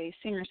am a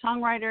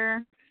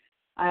singer-songwriter.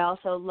 I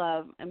also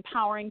love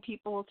empowering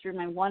people through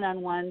my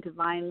one-on-one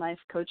Divine Life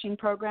coaching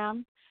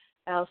program.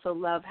 I also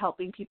love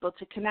helping people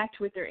to connect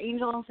with their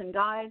angels and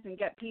guides and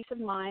get peace of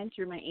mind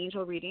through my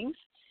angel readings.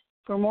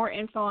 For more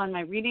info on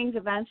my readings,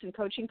 events, and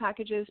coaching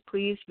packages,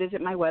 please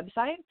visit my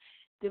website,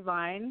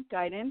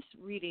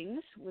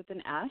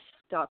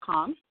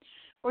 divineguidancereadings.com,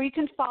 or you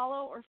can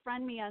follow or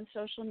friend me on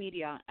social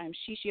media. I'm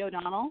Shishi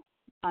O'Donnell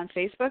on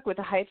Facebook with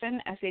a hyphen,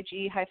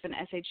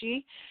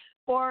 SHE,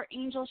 or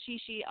Angel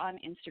Shishi on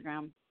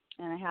Instagram.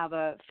 And I have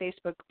a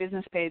Facebook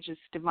business page. It's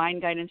Divine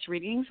Guidance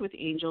Readings with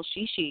Angel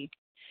Shishi.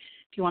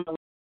 If you want to.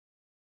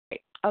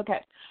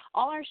 Okay.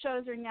 All our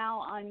shows are now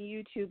on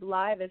YouTube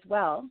Live as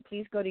well.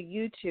 Please go to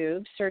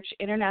YouTube, search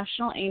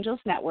International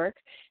Angels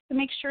Network, and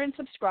make sure and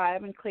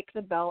subscribe and click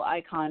the bell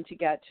icon to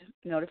get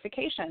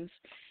notifications.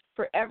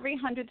 For every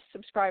 100th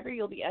subscriber,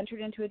 you'll be entered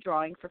into a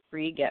drawing for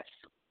free gifts.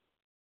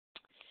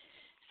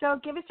 So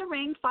give us a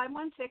ring,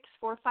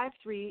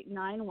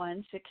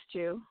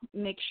 516-453-9162.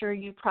 Make sure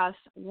you press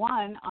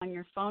 1 on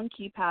your phone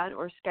keypad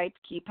or Skype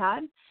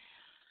keypad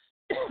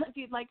if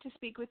you'd like to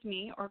speak with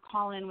me or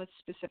call in with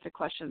specific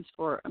questions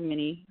for a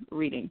mini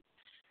reading.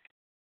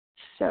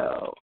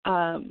 So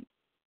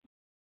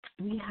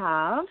we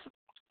have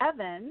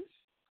Evan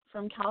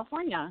from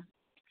California.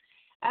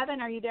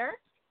 Evan, are you there?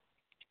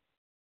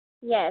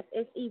 Yes,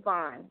 it's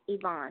Yvonne.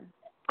 Yvonne.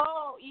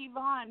 Oh,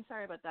 Yvonne.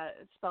 Sorry about that.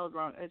 It's spelled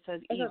wrong. It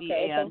says It's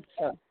E-V-A-N. okay.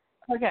 So.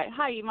 Okay.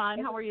 Hi,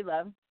 Yvonne. How are you,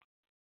 love?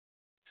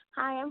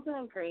 Hi, I'm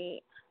doing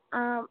great.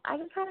 I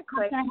just had a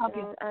question. How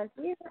can I help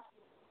you?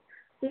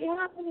 Do you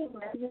have any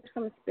messages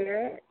from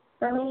Spirit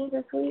for me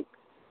this week?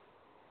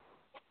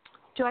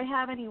 Do I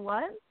have any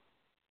what?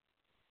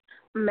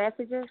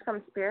 Messages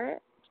from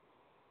Spirit?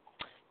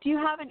 Do you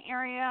have an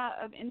area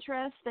of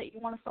interest that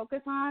you want to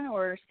focus on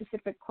or a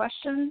specific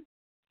question?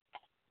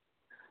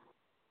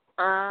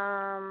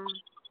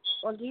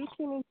 Well, do you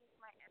see me get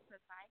my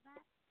SSI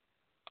back?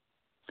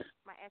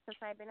 My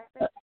SSI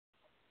benefits?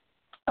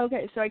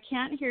 Okay, so I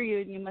can't hear you,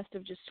 and you must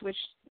have just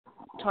switched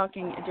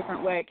talking a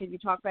different way. Could you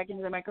talk back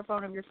into the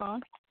microphone of your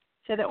phone?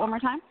 Say that one more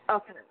time.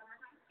 Okay.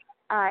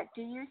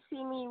 Do you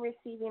see me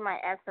receiving my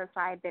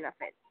SSI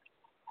benefits?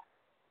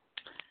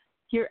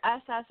 Your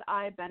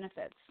SSI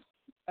benefits.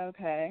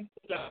 Okay.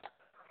 Yes.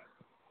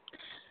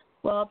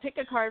 Well, I'll pick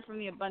a card from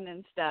the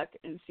abundance deck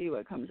and see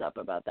what comes up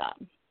about that.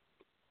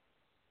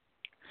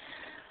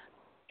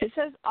 It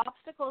says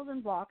obstacles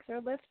and blocks are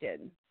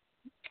lifted.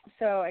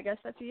 So I guess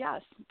that's a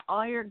yes.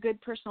 All your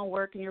good personal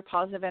work and your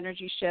positive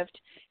energy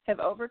shift have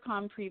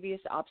overcome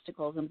previous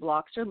obstacles and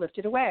blocks are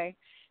lifted away.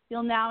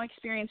 You'll now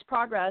experience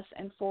progress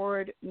and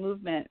forward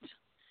movement.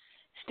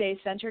 Stay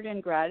centered in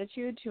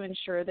gratitude to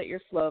ensure that your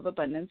flow of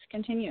abundance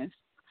continues.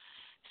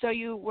 So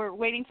you were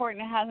waiting for it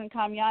and it hasn't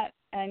come yet,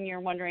 and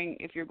you're wondering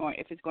if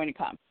it's going to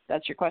come.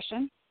 That's your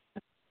question?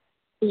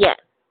 Yes.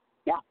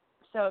 Yeah.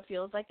 So it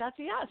feels like that's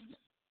a yes.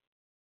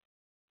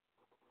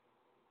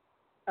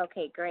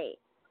 Okay, great.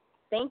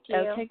 Thank you.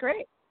 Okay,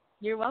 great.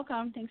 You're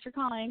welcome. Thanks for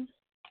calling.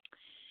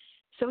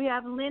 So we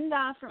have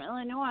Linda from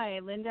Illinois.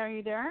 Linda, are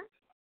you there?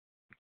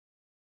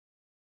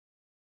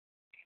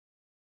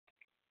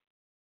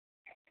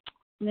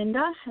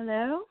 Linda,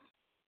 hello?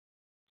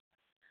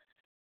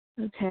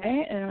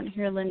 Okay, I don't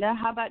hear Linda.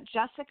 How about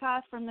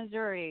Jessica from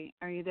Missouri?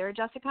 Are you there,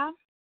 Jessica?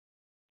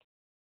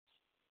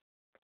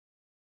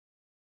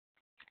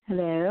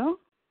 Hello?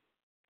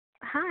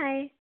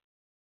 Hi.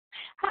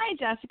 Hi,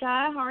 Jessica.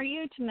 How are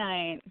you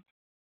tonight?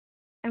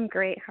 I'm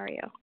great. How are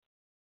you?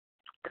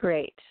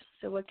 Great.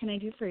 So what can I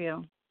do for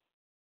you?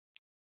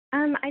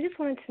 I just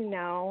wanted to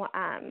know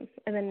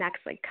in the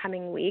next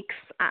coming weeks,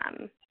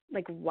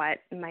 what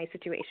my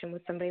situation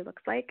with somebody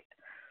looks like.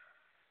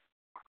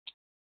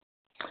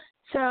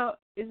 So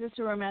is this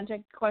a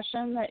romantic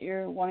question that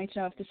you're wanting to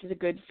know if this is a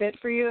good fit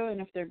for you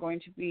and if they're going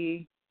to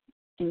be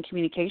in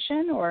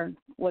communication, or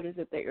what is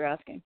it that you're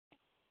asking?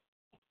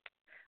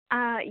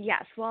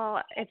 Yes.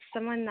 Well, it's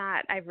someone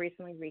that I've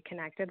recently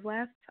reconnected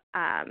with.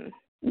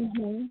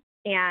 Mm-hmm.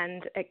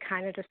 And it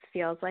kind of just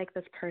feels like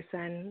this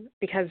person,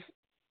 because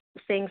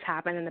things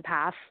happened in the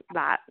past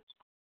that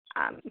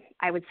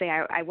I would say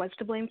I was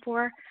to blame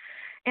for.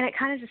 And it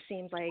kind of just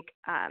seems like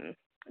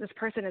this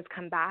person has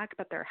come back,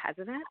 but they're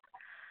hesitant.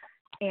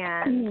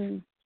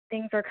 And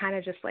things are kind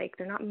of just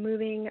they're not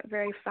moving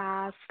very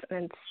fast.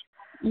 And it's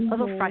a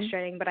little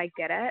frustrating, but I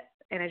get it.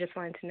 And I just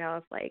wanted to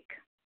know if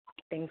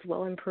things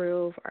will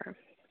improve or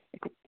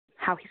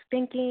how he's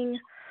thinking.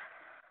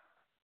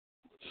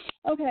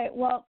 Okay,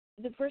 well,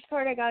 the first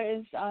card I got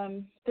is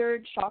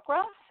third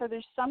chakra. So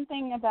there's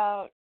something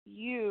about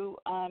you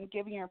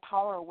giving your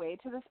power away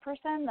to this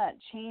person that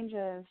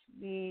changes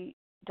the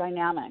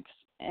dynamics,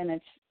 and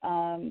it's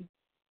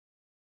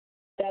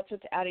that's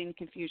what's adding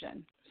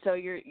confusion. So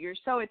you're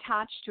so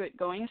attached to it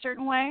going a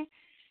certain way,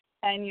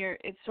 and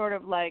it's sort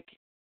of like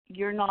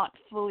you're not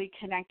fully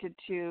connected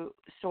to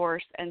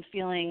source and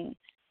feeling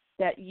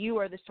that you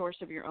are the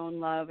source of your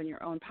own love and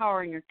your own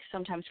power, and you're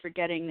sometimes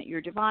forgetting that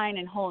you're divine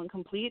and whole and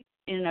complete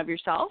in and of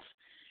yourself.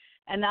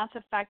 And that's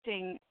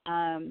affecting,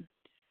 have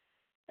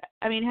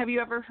you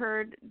ever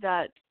heard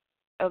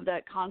of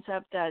that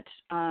concept that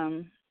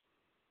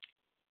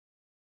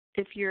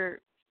if you're,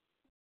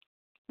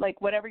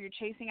 whatever you're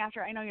chasing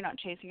after, I know you're not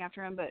chasing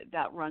after him, but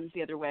that runs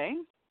the other way.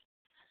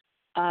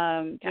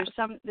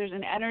 There's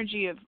an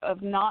energy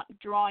of not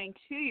drawing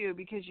to you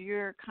because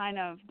you're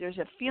there's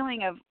a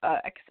feeling of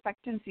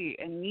expectancy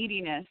and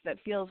neediness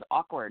that feels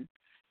awkward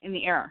in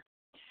the air.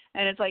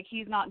 And it's like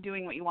he's not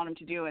doing what you want him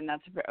to do, and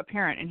that's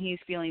apparent, and he's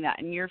feeling that,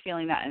 and you're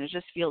feeling that, and it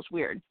just feels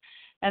weird.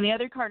 And the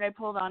other card I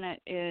pulled on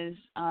it is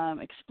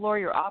explore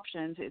your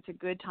options. It's a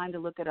good time to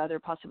look at other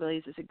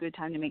possibilities. It's a good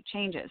time to make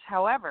changes.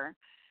 However,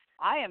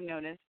 I have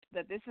noticed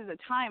that this is a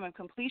time of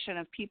completion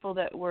of people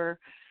that were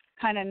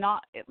kind of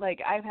not,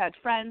 I've had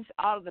friends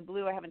out of the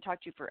blue I haven't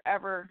talked to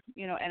forever,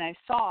 and I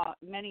saw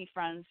many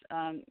friends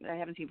that I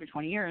haven't seen for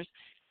 20 years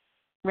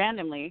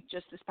randomly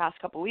just this past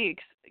couple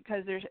weeks,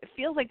 because it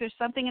feels like there's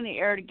something in the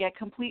air to get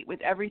complete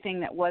with everything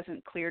that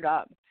wasn't cleared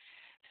up.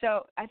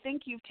 So I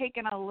think you've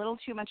taken a little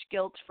too much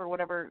guilt for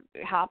whatever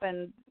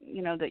happened,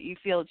 that you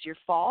feel it's your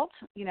fault,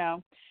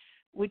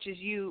 which is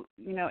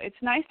it's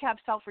nice to have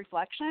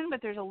self-reflection,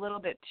 but there's a little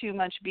bit too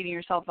much beating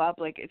yourself up.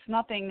 Like, it's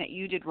nothing that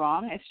you did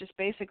wrong. It's just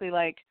basically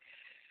like,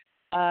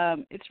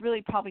 it's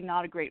really probably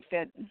not a great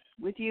fit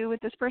with you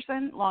with this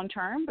person long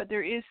term, but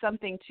there is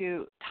something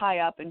to tie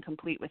up and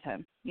complete with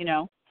him,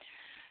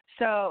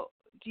 So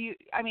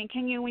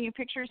can you, when you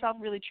picture yourself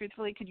really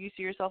truthfully, could you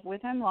see yourself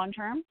with him long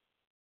term?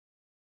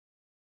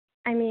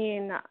 I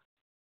mean,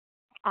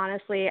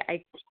 honestly,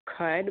 I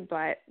could,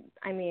 but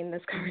I mean,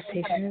 this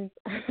conversation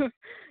is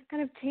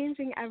kind of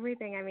changing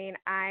everything. I mean,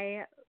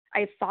 I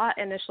thought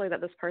initially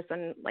that this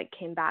person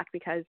came back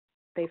because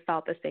they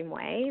felt the same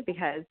way,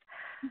 because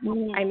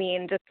I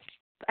mean,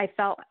 I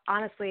felt,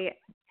 honestly,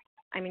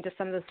 I mean, just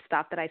some of the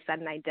stuff that I said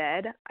and I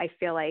did, I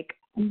feel like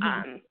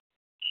a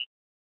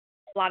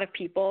lot of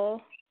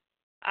people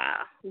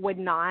would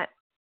not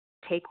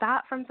take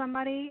that from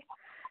somebody.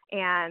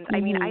 And I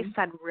mean, I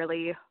said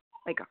really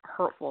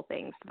hurtful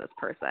things to this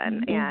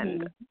person,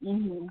 and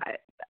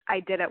I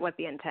did it with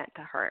the intent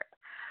to hurt.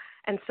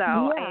 And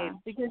so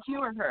because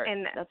you were hurt,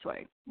 and that's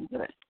why you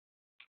did it.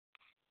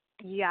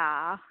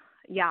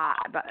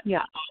 But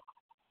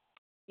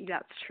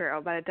that's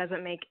true, but it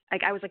doesn't make,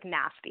 I was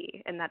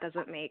nasty, and that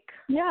doesn't make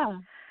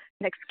an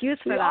excuse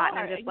for that. And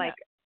I'm just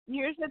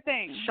here's the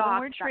thing, shocked when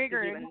we're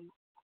triggered,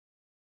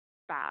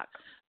 back.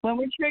 When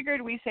we're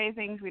triggered, we say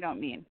things we don't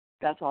mean.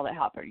 That's all that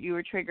happened. You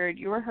were triggered,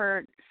 you were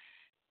hurt.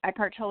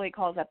 Eckhart Tolle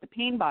calls that the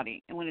pain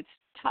body, and when it's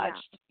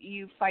touched,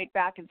 you fight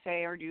back and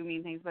say or do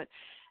mean things. But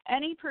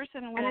any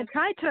person, and I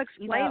tried to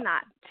explain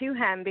that to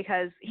him,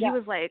 because he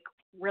was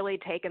really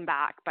taken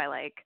back by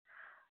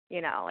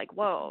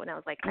whoa, and I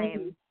was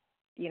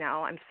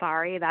I'm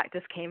sorry, that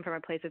just came from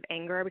a place of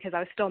anger, because I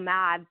was still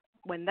mad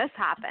when this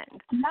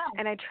happened,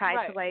 and I tried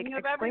to explain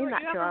that to him.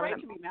 Right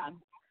to be mad.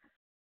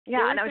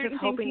 And I was just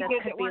hoping this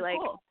could be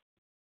cool.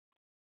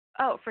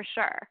 Oh, for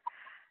sure.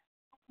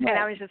 Right. And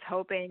I was just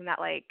hoping that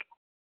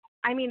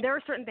I mean, there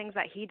were certain things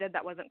that he did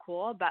that wasn't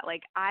cool, but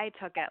I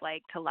took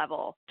it to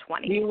level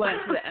 20. You went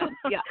to the end.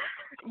 Yeah.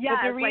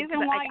 But the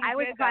reason why I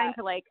was trying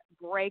to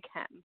break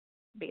him,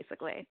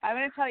 basically. I'm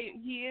going to tell you,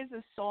 he is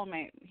a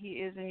soulmate. He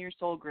is in your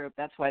soul group.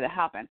 That's why that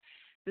happened.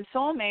 The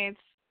soulmates,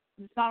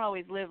 it's not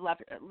always live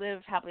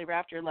happily ever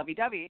after,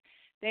 lovey-dovey.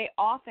 They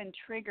often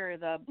trigger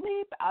the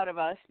bleep out of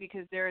us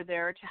because they're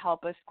there to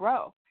help us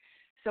grow.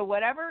 So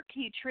whatever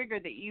he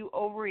triggered that you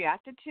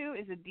overreacted to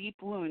is a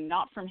deep wound,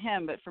 not from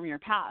him, but from your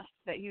past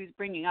that he was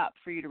bringing up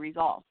for you to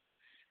resolve.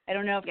 I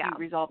don't know if you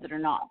resolved it or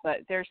not, but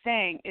they're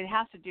saying it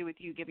has to do with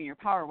you giving your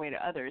power away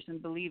to others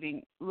and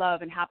believing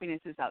love and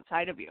happiness is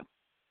outside of you.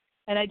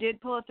 And I did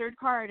pull a third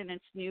card, and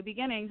it's new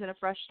beginnings and a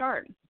fresh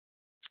start.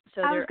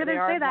 So I was going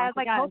to say that. I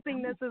was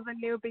hoping this is a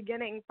new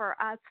beginning for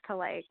us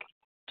to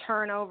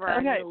turn over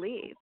a new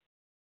leaf.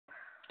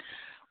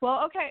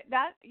 Well, okay,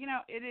 that,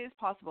 it is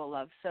possible,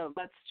 love. So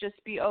let's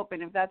just be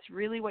open. If that's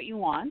really what you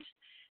want,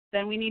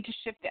 then we need to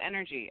shift the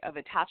energy of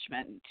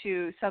attachment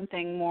to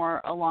something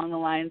more along the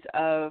lines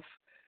of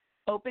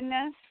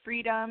openness,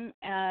 freedom,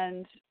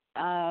 and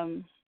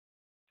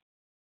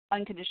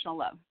unconditional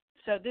love.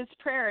 So this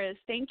prayer is,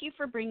 thank you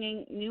for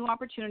bringing new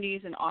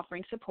opportunities and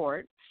offering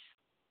support,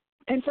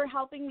 and for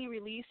helping me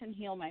release and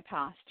heal my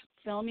past.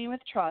 Fill me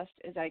with trust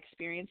as I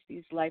experience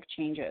these life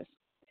changes.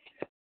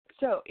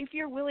 So if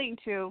you're willing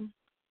to,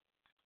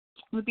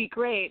 it would be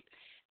great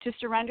to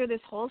surrender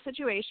this whole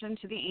situation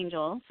to the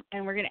angels,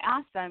 and we're going to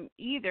ask them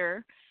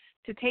either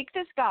to take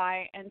this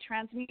guy and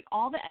transmute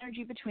all the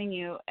energy between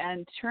you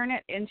and turn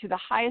it into the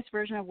highest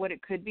version of what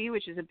it could be,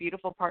 which is a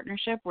beautiful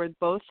partnership where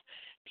both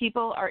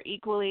people are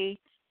equally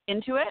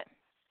into it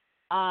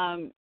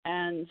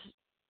and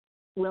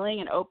willing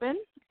and open,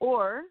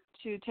 or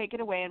to take it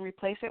away and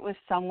replace it with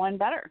someone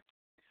better.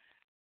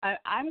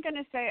 I'm going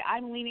to say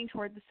I'm leaning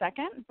toward the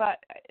second,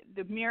 but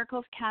the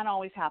miracles can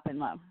always happen,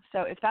 love.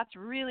 So if that's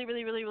really,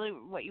 really, really, really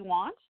what you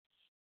want,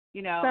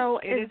 So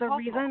it is the possible.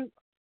 reason.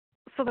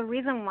 So the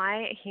reason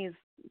why he's,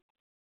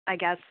 I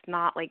guess,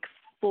 not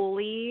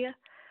fully,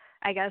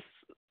 I guess,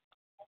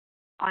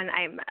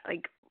 I'm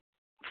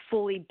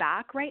fully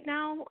back right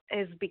now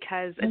is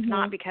because it's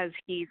not because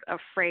he's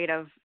afraid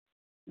of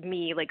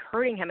me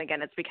hurting him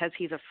again. It's because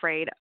he's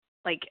afraid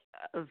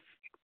of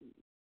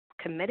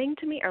committing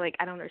to me, or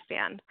I don't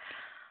understand.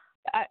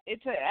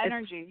 It's an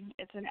energy.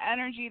 It's an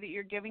energy that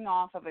you're giving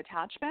off of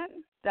attachment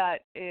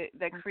that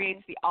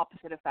creates the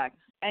opposite effect,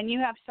 and you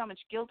have so much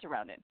guilt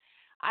around it.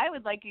 I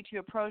would like you to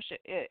approach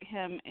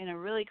him in a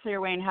really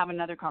clear way and have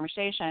another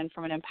conversation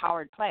from an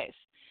empowered place.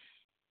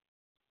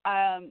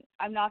 I'm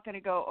not going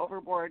to go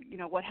overboard.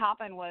 What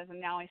happened was, and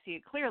now I see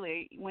it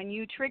clearly, when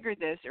you triggered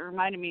this, it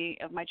reminded me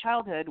of my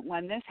childhood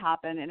when this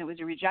happened, and it was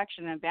a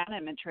rejection and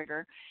abandonment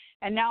trigger.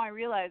 And now I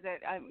realize that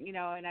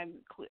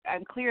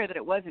I'm clear that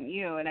it wasn't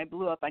you, and I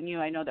blew up on you.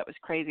 I know that was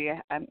crazy.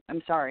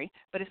 I'm sorry,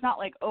 but it's not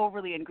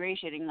overly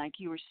ingratiating,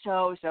 you were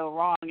so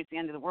wrong. It's the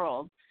end of the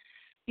world.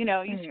 You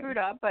screwed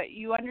up, but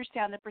you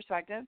understand the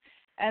perspective,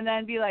 and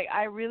then be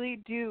I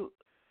really do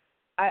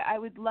I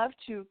would love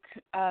to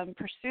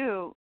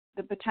pursue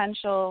the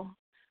potential.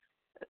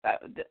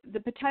 The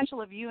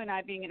potential of you and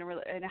I being in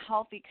a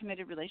healthy,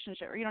 committed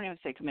relationship, or you don't even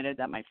say committed,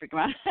 that might freak them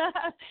out.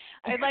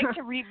 I'd like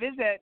to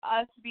revisit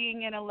us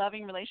being in a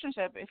loving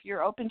relationship. If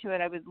you're open to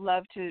it, I would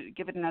love to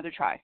give it another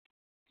try.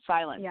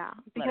 Silence. Yeah,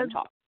 Let because him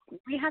talk.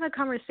 we had a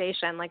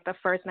conversation like the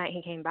first night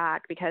he came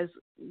back, because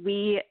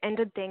we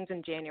ended things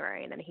in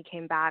January and then he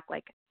came back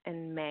like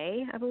in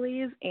May, I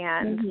believe,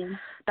 and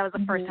that was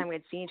the first time we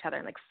had seen each other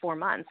in like 4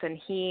 months. And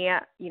he,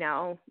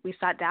 we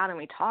sat down and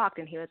we talked,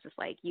 and he was just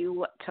like,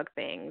 you took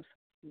things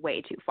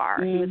way too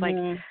far. He was like,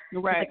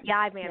 yeah,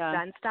 I may have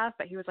done stuff,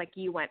 but he was like,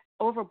 you went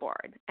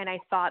overboard. And I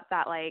thought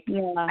that I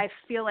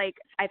feel like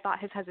I thought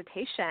his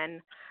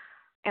hesitation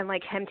and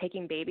like him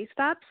taking baby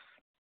steps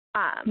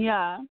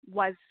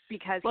was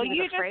because he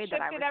was afraid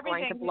that I was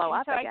going to blow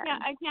up again.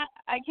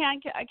 I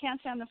can't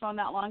stay on the phone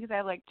that long because I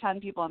have like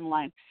 10 people on the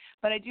line.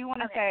 But I do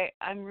want to say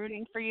I'm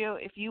rooting for you.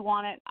 If you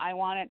want it, I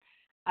want it.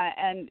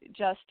 And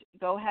just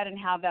go ahead and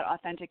have that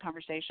authentic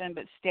conversation,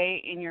 but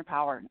stay in your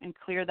power and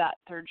clear that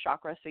third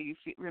chakra so you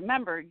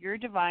remember you're a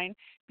divine,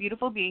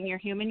 beautiful being. You're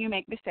human. You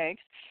make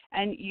mistakes,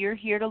 and you're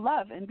here to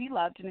love and be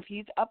loved. And if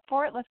he's up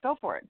for it, let's go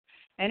for it.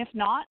 And if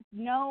not,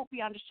 no,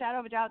 beyond a shadow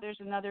of a doubt,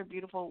 there's another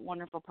beautiful,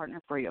 wonderful partner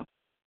for you.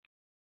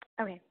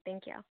 Okay,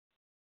 thank you.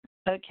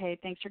 Okay,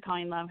 thanks for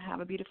calling, love.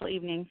 Have a beautiful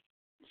evening.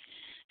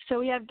 So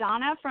we have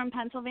Donna from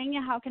Pennsylvania.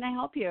 How can I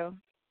help you?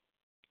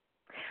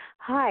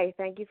 Hi,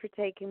 thank you for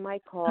taking my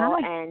call.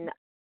 Hi. And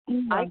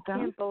I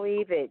can't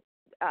believe it.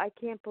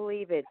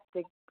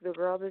 The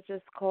girl that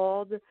just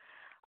called,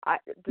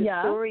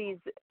 the story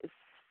is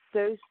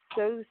so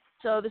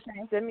the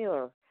same.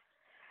 similar.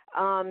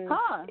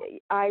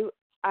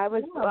 I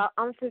was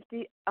I'm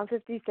 50. I'm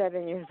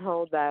 57 years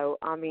old though.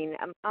 I mean,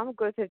 I'm a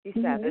good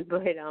 57,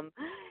 but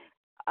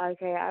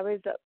okay. I was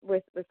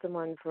with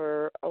someone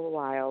for a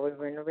while. We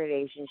were in a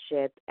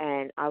relationship,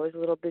 and I was a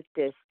little bit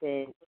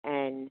distant,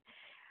 and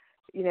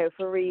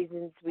for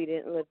reasons we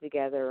didn't live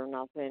together or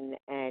nothing,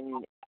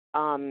 and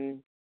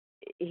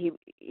he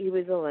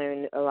was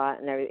alone a lot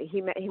and everything.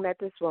 He met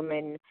this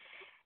woman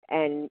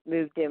and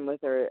moved in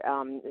with her.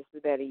 This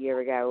was about a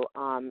year ago.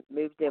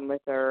 Moved in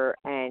with her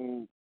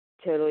and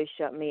totally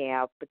shut me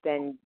out, but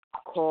then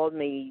called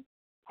me.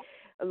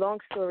 A long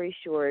story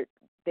short,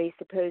 they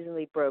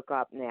supposedly broke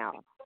up now.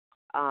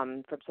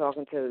 From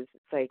talking to a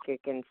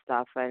psychic and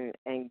stuff and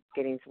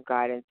getting some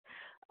guidance.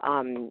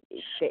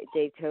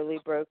 They totally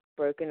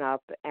broken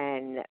up,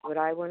 and what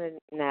I want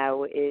to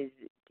know is,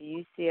 do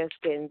you see us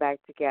getting back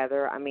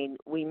together? I mean,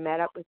 we met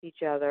up with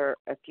each other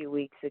a few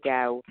weeks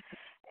ago,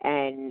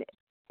 and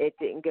it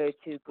didn't go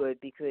too good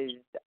because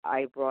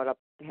I brought up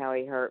how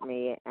he hurt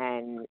me,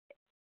 and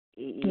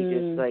he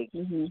just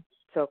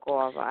took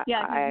off.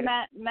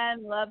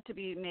 Men love to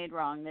be made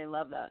wrong. They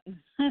love that.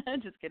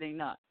 Just kidding,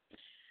 not.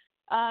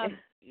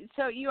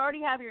 So you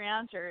already have your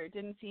answer. It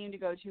didn't seem to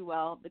go too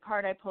well. The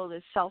card I pulled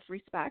is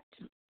self-respect.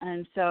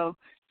 And so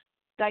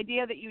the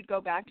idea that you'd go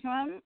back to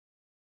him,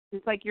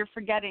 it's like you're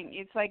forgetting.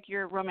 It's like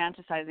you're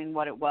romanticizing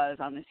what it was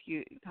on this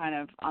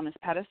on this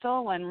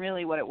pedestal, when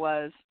really what it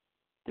was,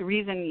 the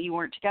reason you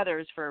weren't together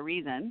is for a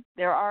reason.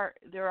 There are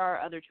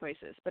other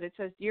choices. But it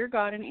says, Dear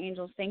God and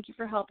angels, thank you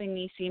for helping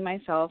me see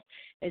myself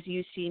as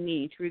you see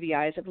me through the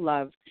eyes of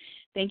love.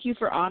 Thank you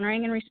for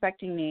honoring and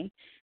respecting me.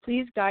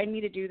 Please guide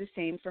me to do the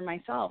same for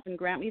myself and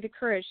grant me the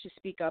courage to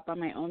speak up on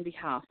my own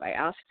behalf. I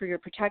ask for your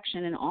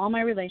protection in all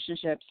my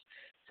relationships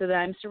so that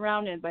I'm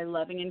surrounded by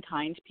loving and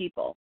kind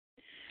people.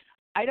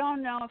 I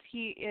don't know if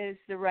he is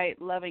the right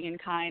loving and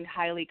kind,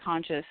 highly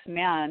conscious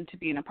man to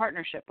be in a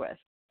partnership with.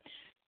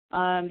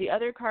 The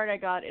other card I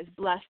got is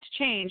Blessed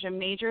Change. A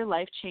major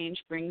life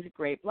change brings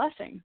great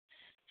blessing.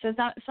 So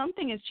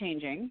something is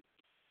changing.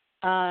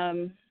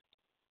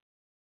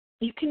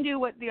 You can do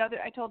what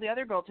I told the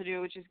other girl to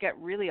do, which is get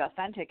really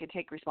authentic and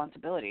take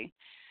responsibility.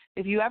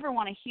 If you ever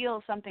want to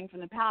heal something from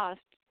the past,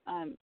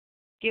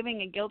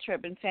 giving a guilt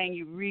trip and saying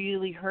you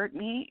really hurt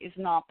me is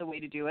not the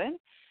way to do it.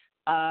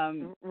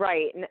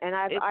 Right, and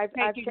I've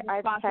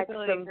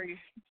texted him.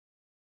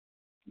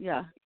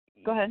 Yeah,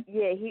 go ahead.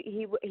 Yeah,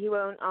 he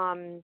won't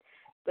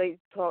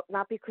talk,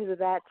 not because of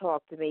that,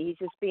 talk to me. He's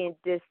just being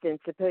distant.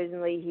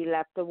 Supposedly he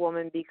left the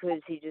woman because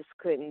he just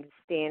couldn't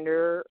stand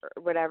her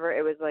or whatever.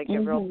 It was like a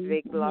real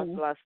big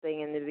lust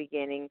thing in the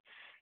beginning.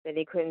 Then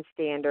he couldn't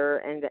stand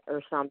her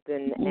or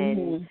something.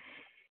 And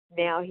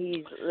now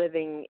he's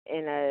living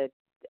in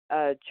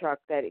a truck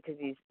because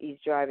he's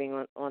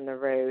driving on the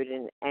road,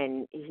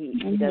 and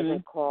he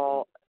doesn't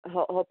call.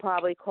 He'll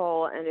probably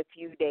call in a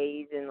few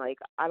days, and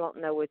I don't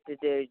know what to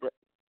do.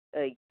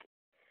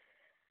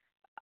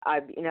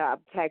 I'm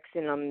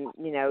texting him,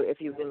 if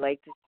you would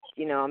like to,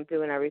 I'm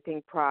doing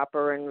everything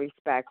proper and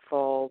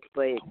respectful,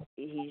 but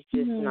he's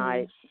just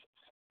not.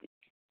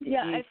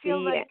 Yeah, I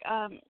feel like,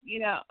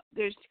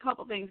 there's a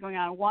couple things going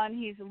on. One,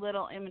 he's a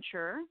little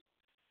immature,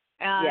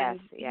 and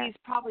he's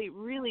probably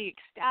really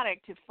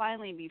ecstatic to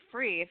finally be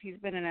free. If he's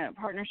been in a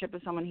partnership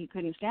with someone he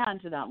couldn't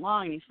stand for that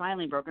long and he's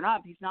finally broken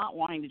up, he's not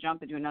wanting to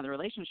jump into another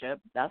relationship.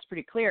 That's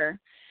pretty clear.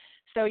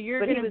 So you're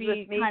But he going to was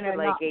be with me kind for of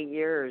like not. 8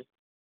 years.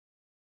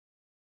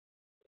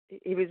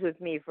 He was with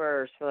me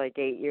first for like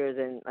 8 years,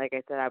 and like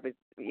I said, I was,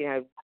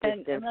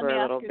 And distant let for me a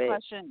ask little you a bit.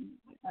 question,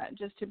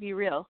 just to be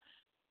real.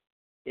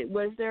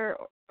 Was there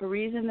a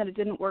reason that it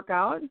didn't work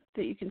out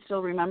that you can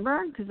still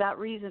remember? Because that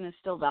reason is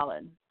still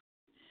valid.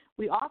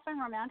 We often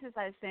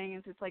romanticize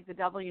things. It's like the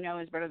devil you know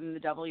is better than the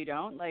devil you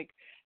don't. Like,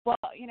 well,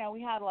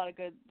 we had a lot of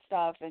good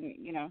stuff, and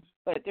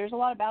but there's a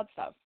lot of bad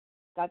stuff.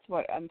 That's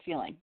what I'm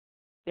feeling.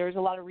 There's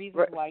a lot of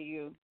reasons why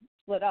you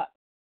split up,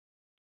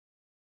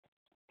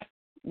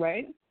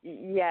 right?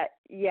 Yeah,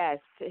 yes,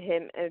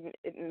 him.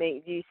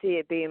 Do you see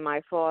it being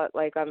my fault?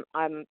 Like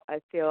I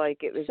feel like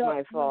it was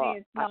my fault. Honey,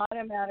 it's not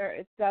a matter.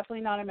 It's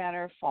definitely not a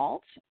matter of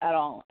fault at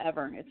all,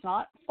 ever. It's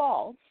not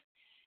fault.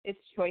 It's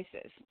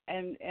choices,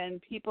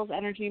 and people's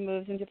energy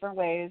moves in different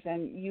ways,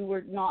 and you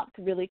were not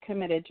really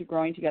committed to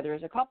growing together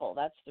as a couple.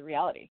 That's the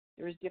reality.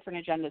 There's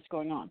different agendas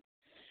going on.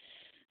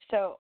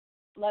 So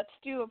let's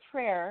do a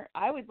prayer.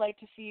 I would like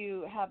to see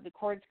you have the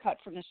cords cut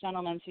from this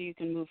gentleman so you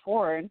can move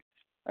forward.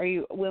 Are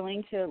you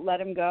willing to let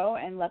him go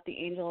and let the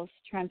angels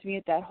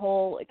transmute that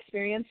whole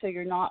experience so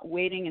you're not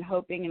waiting and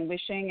hoping and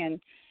wishing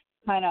and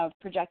kind of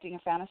projecting a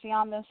fantasy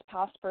on this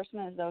past person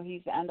as though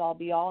he's the end-all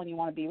be-all and you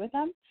want to be with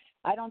him?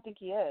 I don't think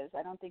he is.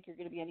 I don't think you're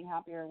going to be any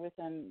happier with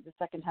him the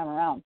second time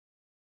around.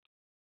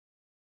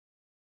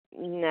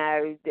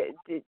 No,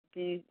 do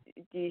you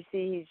see?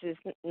 He's just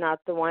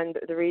not the one.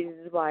 The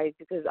reasons why is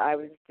because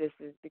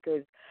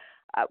because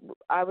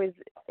I was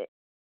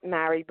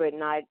married, but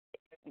not.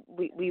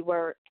 We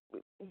were.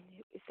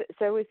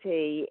 So was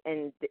he,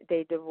 and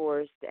they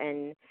divorced.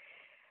 And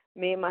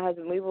me and my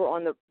husband, we were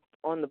on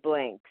the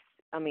blinks.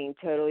 I mean,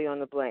 totally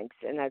on the blinks,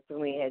 and that's when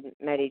we had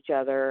met each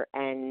other.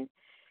 And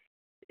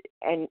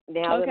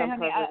now that I'm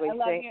honey, perfectly I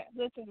love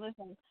you.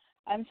 Listen.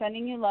 I'm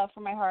sending you love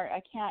from my heart.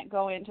 I can't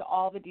go into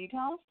all the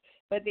details,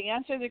 but the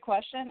answer to the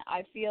question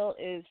I feel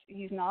is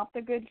he's not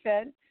the good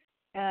fit,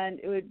 and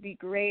it would be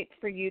great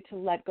for you to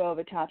let go of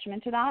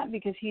attachment to that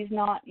because he's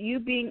not, you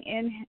being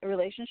in a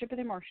relationship with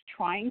him or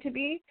trying to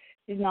be,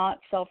 is not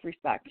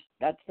self-respect.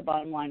 That's the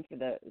bottom line for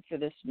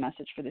this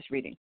message, for this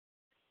reading.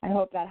 I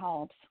hope that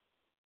helps.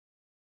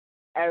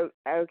 Oh,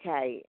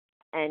 okay.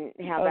 And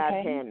how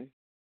about him?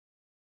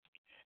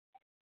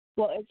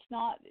 Well,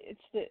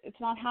 it's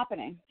not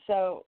happening.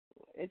 So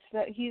it's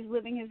that he's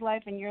living his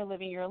life and you're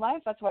living your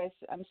life. That's why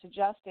I'm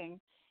suggesting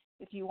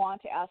if you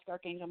want to ask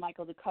Archangel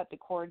Michael to cut the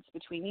cords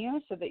between you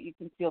so that you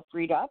can feel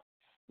freed up,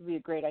 it would be a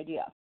great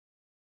idea.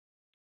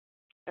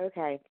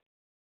 Okay.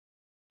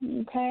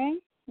 Okay.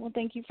 Well,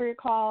 thank you for your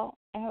call.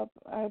 I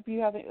hope you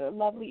have a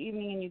lovely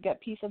evening and you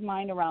get peace of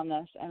mind around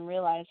this and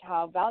realize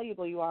how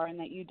valuable you are and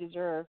that you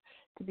deserve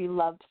to be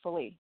loved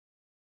fully.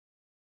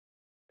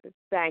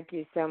 Thank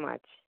you so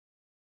much.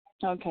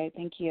 Okay,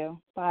 thank you.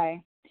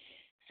 Bye.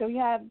 So we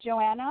have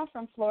Joanna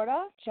from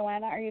Florida.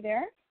 Joanna, are you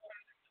there?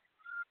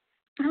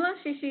 Hello,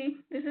 Shishi.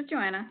 This is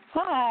Joanna.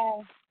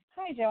 Hi.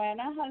 Hi,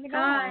 Joanna. How's it going?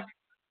 Hi.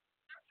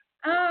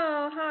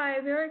 Oh, hi.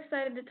 Very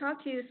excited to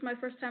talk to you. This is my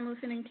first time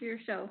listening to your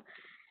show.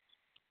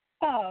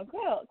 Oh,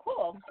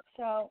 cool.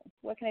 So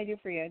what can I do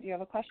for you? Do you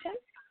have a question?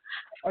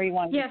 Or you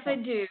want to Yes, I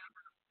do.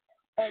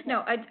 Okay.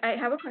 No, I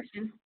have a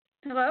question.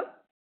 Hello?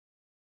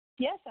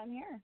 Yes, I'm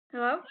here.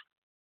 Hello?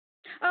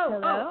 Oh,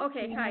 Hello? oh,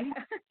 okay. Hi.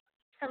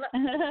 Hello.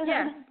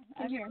 Yes.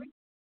 Can you hear me?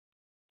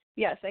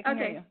 Yes, I can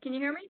hear you. Okay. Can you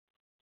hear me?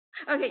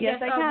 Okay.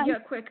 Yes, I can. Yeah,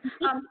 quick.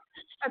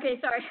 Okay,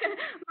 sorry.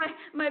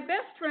 my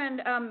best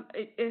friend,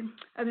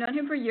 I've known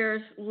him for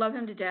years, love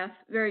him to death,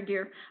 very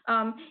dear.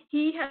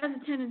 He has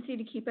a tendency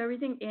to keep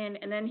everything in,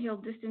 and then he'll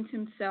distance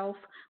himself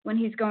when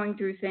he's going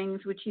through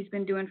things, which he's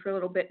been doing for a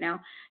little bit now.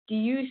 Do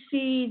you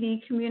see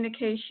the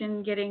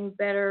communication getting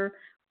better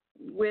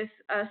with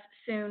us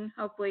soon,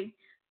 hopefully,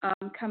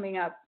 coming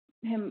up?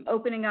 Him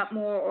opening up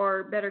more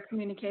or better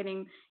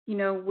communicating,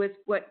 with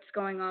what's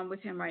going on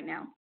with him right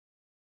now?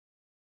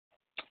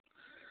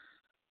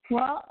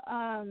 Well,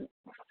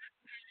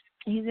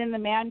 he's in the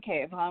man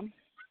cave, huh?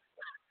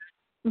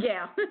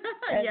 Yeah.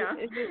 Yeah.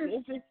 Is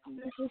this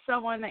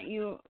someone that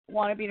you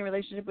want to be in a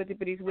relationship with,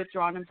 but he's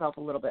withdrawn himself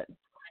a little bit? Is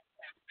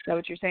that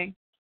what you're saying?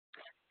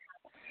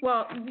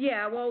 Well,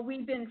 yeah. Well,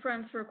 we've been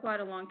friends for quite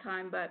a long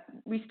time, but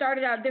we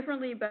started out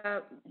differently,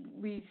 but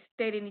we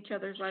stayed in each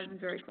other's lives and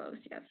very close,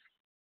 yes.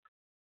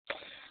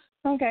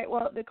 Okay,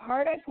 well, the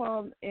card I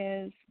pulled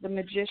is the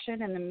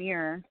Magician and the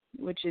Mirror,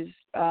 which is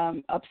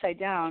upside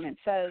down. It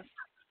says,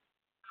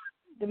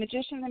 the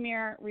Magician in the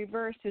Mirror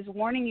reversed is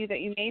warning you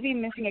that you may be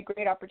missing a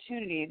great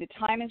opportunity. The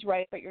time is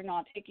right, but you're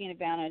not taking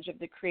advantage of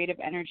the creative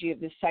energy of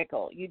this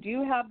cycle. You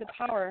do have the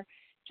power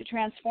to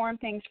transform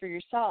things for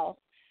yourself,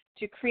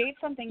 to create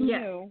something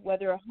new,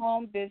 whether a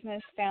home,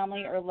 business,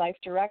 family, or life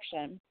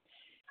direction.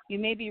 You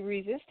may be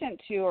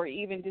resistant to or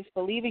even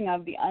disbelieving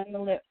of the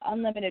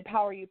unlimited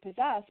power you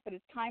possess, but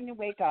it's time to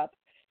wake up.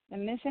 The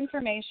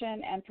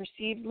misinformation and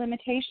perceived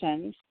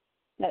limitations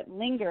that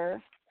linger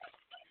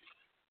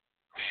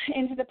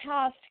into the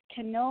past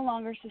can no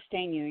longer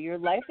sustain you. Your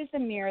life is a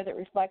mirror that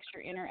reflects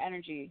your inner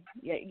energy,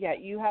 yet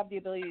you have the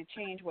ability to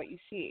change what you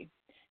see.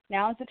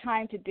 Now is the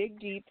time to dig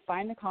deep,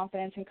 find the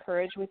confidence and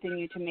courage within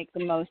you to make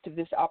the most of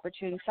this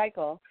opportune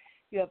cycle.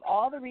 You have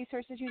all the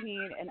resources you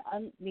need,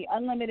 and the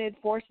unlimited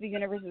force of the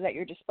universe is at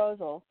your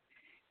disposal.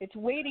 It's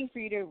waiting for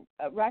you to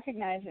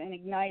recognize and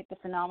ignite the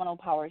phenomenal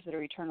powers that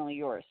are eternally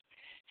yours.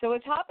 So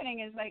what's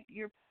happening is like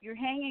you're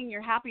hanging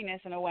your happiness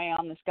in a way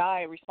on this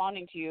guy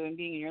responding to you and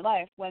being in your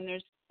life, when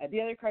there's the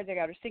other cards I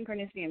got are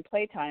synchronicity and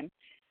playtime.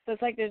 So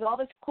it's like there's all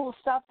this cool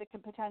stuff that can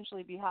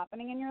potentially be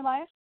happening in your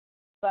life,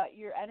 but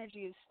your energy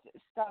is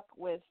stuck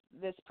with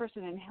this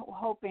person and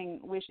hoping,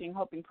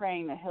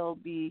 praying that he'll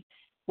be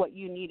what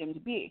you need him to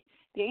be.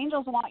 The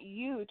angels want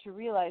you to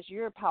realize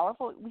you're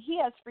powerful. He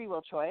has free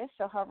will choice,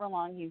 so however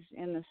long he's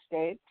in this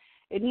state,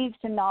 it needs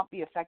to not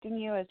be affecting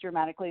you as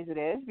dramatically as it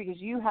is, because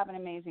you have an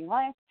amazing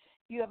life,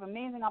 you have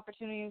amazing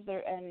opportunities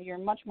there, and you're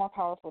much more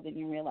powerful than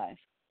you realize.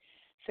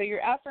 So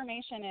your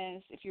affirmation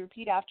is, if you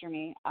repeat after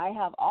me, I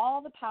have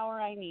all the power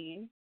I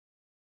need.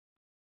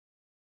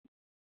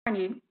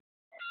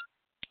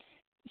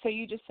 So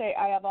you just say,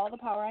 I have all the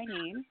power I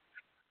need.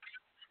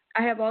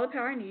 I have all the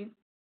power I need.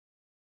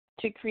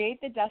 To create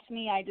the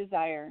destiny I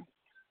desire.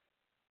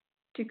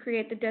 To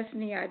create the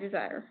destiny I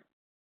desire.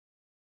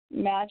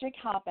 Magic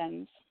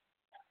happens.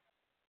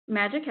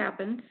 Magic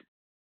happens.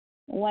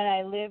 When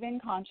I live in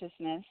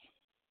consciousness.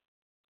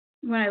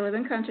 When I live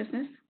in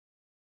consciousness.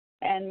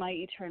 And my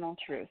eternal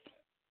truth.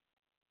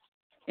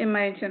 In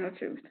my eternal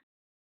truth.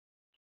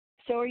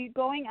 So are you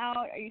going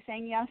out? Are you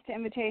saying yes to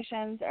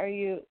invitations? Are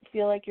you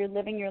feel like you're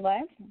living your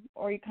life?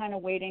 Or are you kind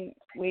of waiting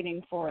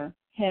for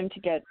him to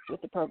get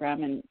with the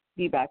program and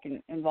be back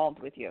involved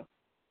with you?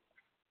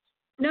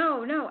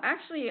 No.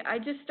 Actually, I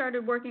just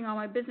started working on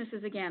my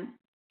businesses again.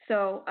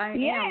 So I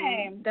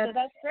am. So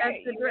that's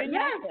great.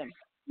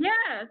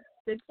 Yes.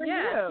 Good for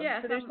you.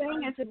 So they're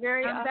saying it's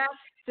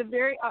a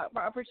very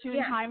opportune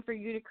time for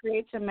you to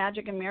create some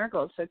magic and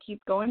miracles. So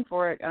keep going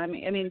for it. I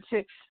mean,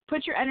 to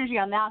put your energy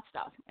on that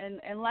stuff and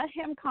let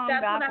him come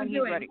back when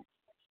he's ready.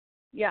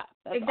 Yeah,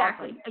 that's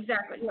exactly. Awesome.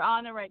 Exactly. You're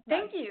on the right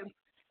track. Thank you.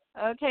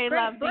 Okay, Great.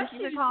 love. Thank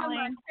you for calling.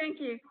 So much. Thank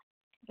you.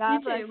 God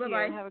you bless too. you.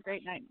 Bye-bye. Have a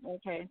great night.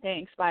 Okay,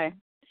 thanks. Bye.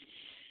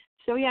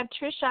 So we have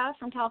Trisha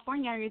from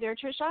California. Are you there,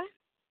 Trisha?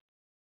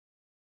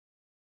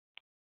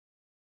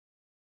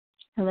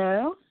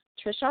 Hello,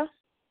 Trisha?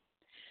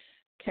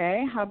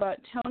 Okay, how about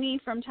Tony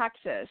from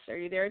Texas? Are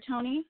you there,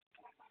 Tony?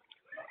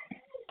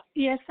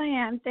 Yes, I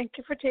am. Thank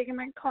you for taking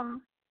my call.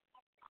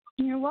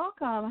 You're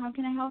welcome. How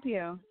can I help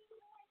you?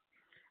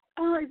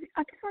 I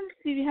just want to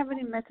see if you have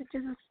any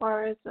messages as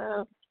far as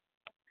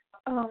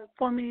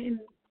for me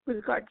with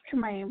regard to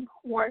my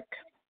work.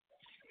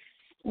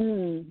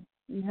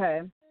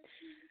 Okay.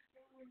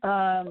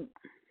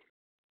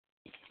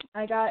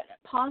 I got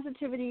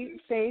positivity,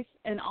 faith,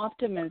 and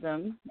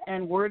optimism,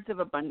 and words of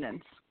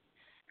abundance.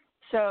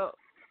 So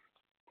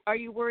are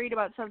you worried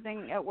about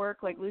something at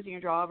work, like losing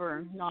your job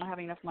or not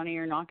having enough money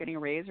or not getting a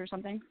raise or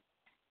something?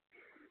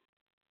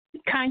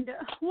 Kind of.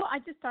 Well, I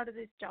just started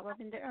this job. I've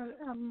been there.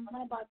 I'm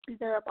about to be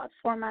there about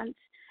 4 months,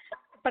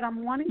 but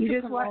I'm wanting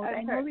to promote.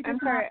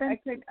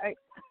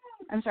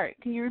 I'm sorry.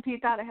 Can you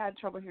repeat that? I had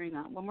trouble hearing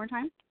that. One more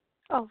time.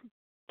 Oh,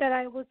 that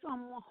I was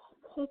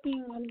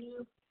hoping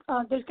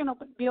there's going to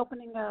be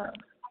opening a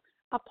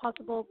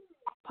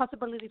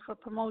possibility for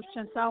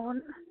promotion. So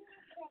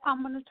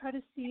I'm going to try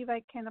to see if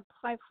I can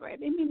apply for it.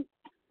 I mean,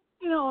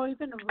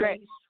 even a raise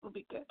will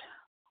be good.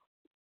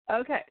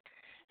 Okay.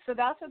 So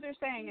that's what they're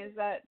saying, is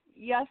that,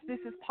 yes, this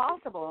is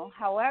possible.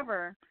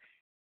 However,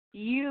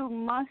 you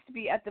must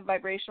be at the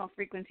vibrational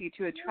frequency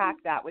to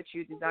attract that which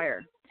you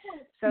desire.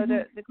 So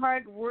the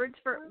card words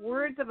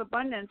of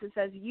abundance, it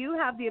says you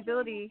have the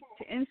ability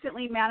to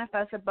instantly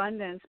manifest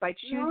abundance by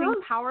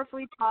choosing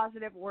powerfully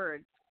positive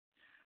words.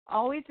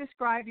 Always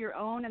describe your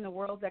own and the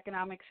world's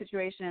economic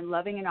situation in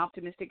loving and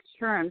optimistic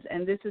terms,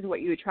 and this is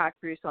what you attract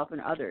for yourself and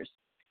others.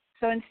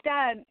 So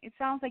instead, it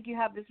sounds like you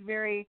have this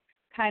very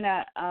kind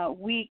of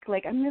weak,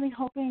 like, I'm really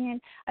hoping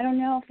and I don't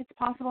know if it's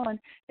possible, and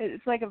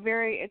it's like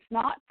it's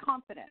not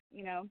confident,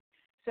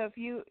 So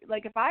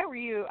if I were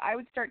you, I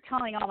would start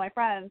telling all my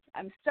friends,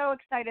 I'm so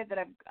excited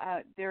that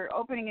they're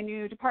opening a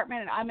new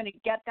department and I'm going to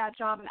get that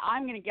job and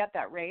I'm going to get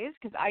that raise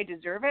because I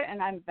deserve it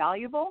and I'm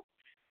valuable.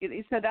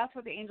 So that's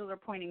what the angels are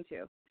pointing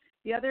to.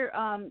 The other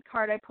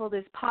card I pulled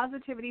is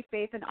positivity,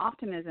 faith, and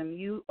optimism.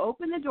 You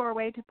open the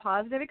doorway to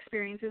positive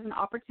experiences and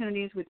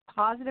opportunities with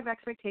positive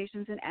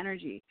expectations and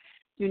energy.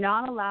 Do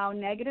not allow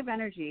negative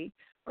energy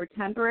or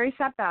temporary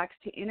setbacks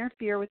to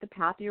interfere with the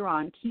path you're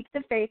on. Keep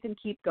the faith and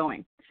keep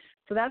going.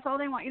 So that's all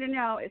they want you to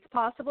know. It's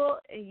possible.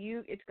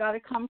 It's got to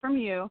come from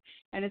you,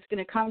 and it's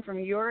going to come from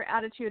your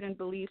attitude and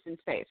beliefs and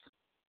faith.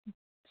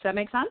 Does that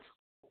make sense?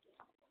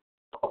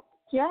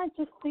 Yeah,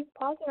 just think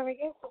positive, I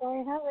guess. There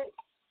you have it.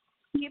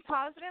 Keep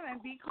positive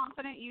and be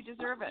confident you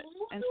deserve it.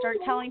 And start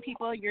telling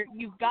people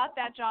you've got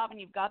that job and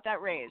you've got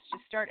that raise.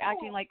 Just start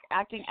acting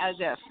as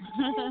if.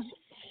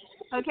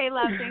 Okay,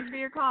 love. Thanks for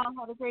your call.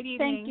 Have a great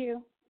evening. Thank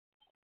you.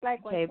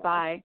 Likewise. Okay,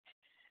 bye.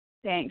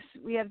 Thanks.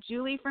 We have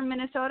Julie from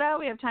Minnesota.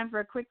 We have time for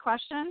a quick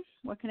question.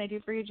 What can I do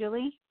for you,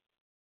 Julie?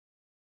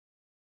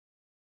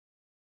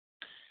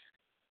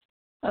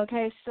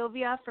 Okay,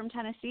 Sylvia from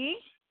Tennessee.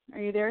 Are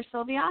you there,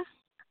 Sylvia?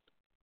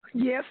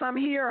 Yes, I'm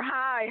here.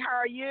 Hi, how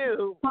are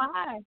you?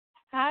 Hi.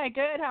 Hi,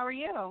 good. How are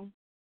you?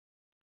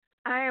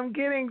 I am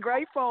getting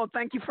grateful.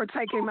 Thank you for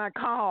taking my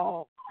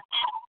call.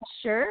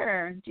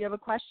 Sure. Do you have a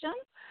question?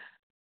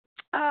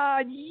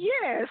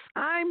 Yes,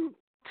 I'm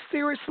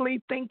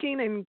seriously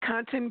thinking and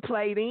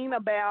contemplating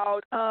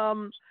about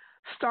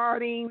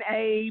starting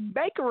a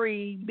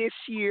bakery this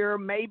year,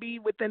 maybe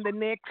within the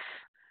next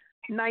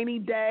 90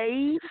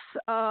 days.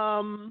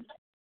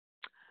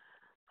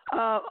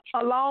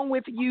 Along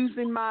with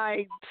using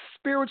my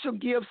spiritual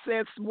gifts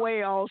as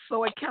well.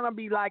 So it kind of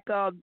be like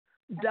a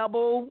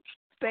double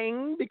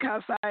thing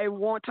because I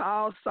want to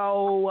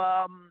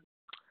also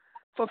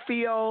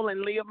fulfill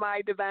and live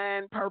my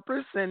divine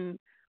purpose and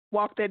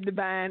walk that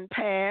divine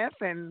path,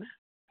 and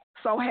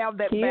so have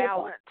that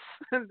balance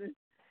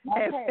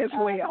as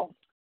well.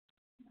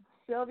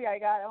 Sylvia, I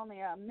got only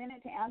a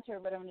minute to answer,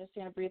 but I'm just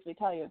going to briefly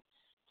tell you.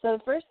 So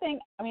the first thing,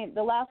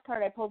 the last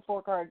card, I pulled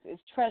 4 cards, is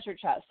treasure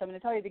chest. So I'm going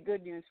to tell you the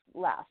good news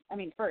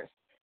first.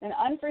 An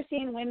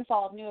unforeseen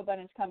windfall of new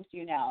abundance comes to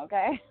you now,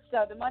 okay?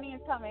 So the money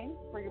is coming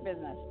for your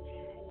business.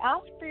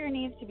 Ask for your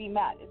needs to be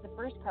met is the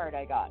first card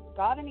I got.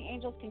 God and the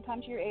angels can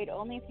come to your aid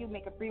only if you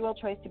make a free will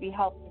choice to be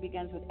helped. It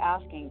begins with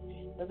asking.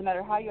 Doesn't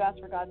matter how you ask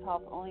for God's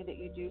help, only that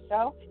you do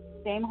so.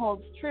 Same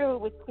holds true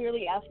with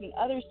clearly asking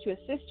others to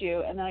assist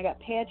you. And then I got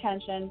pay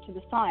attention to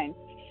the signs.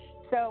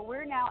 So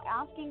we're now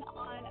asking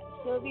on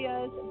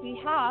Sylvia's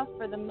behalf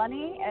for the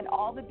money and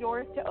all the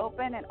doors to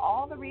open and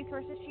all the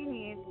resources she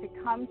needs to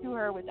come to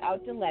her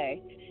without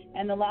delay.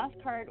 And the last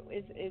card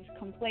is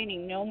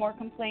complaining, no more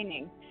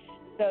complaining.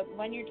 So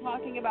when you're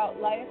talking about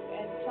life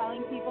and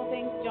telling people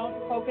things,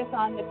 don't focus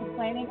on the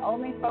complaining,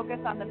 only focus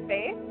on the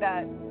faith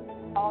that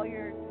all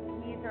your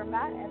needs are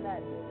met and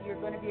that you're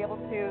going to be able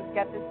to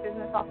get this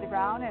business off the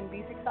ground and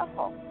be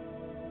successful.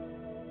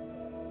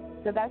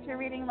 So that's your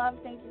reading, love.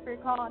 Thank you for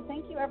your call. And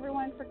thank you,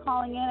 everyone, for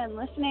calling in and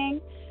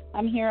listening.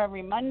 I'm here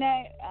every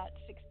Monday at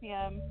 6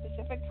 p.m.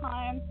 Pacific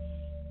time.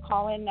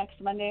 Call in next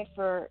Monday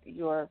for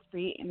your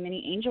free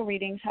mini angel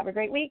readings. Have a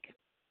great week.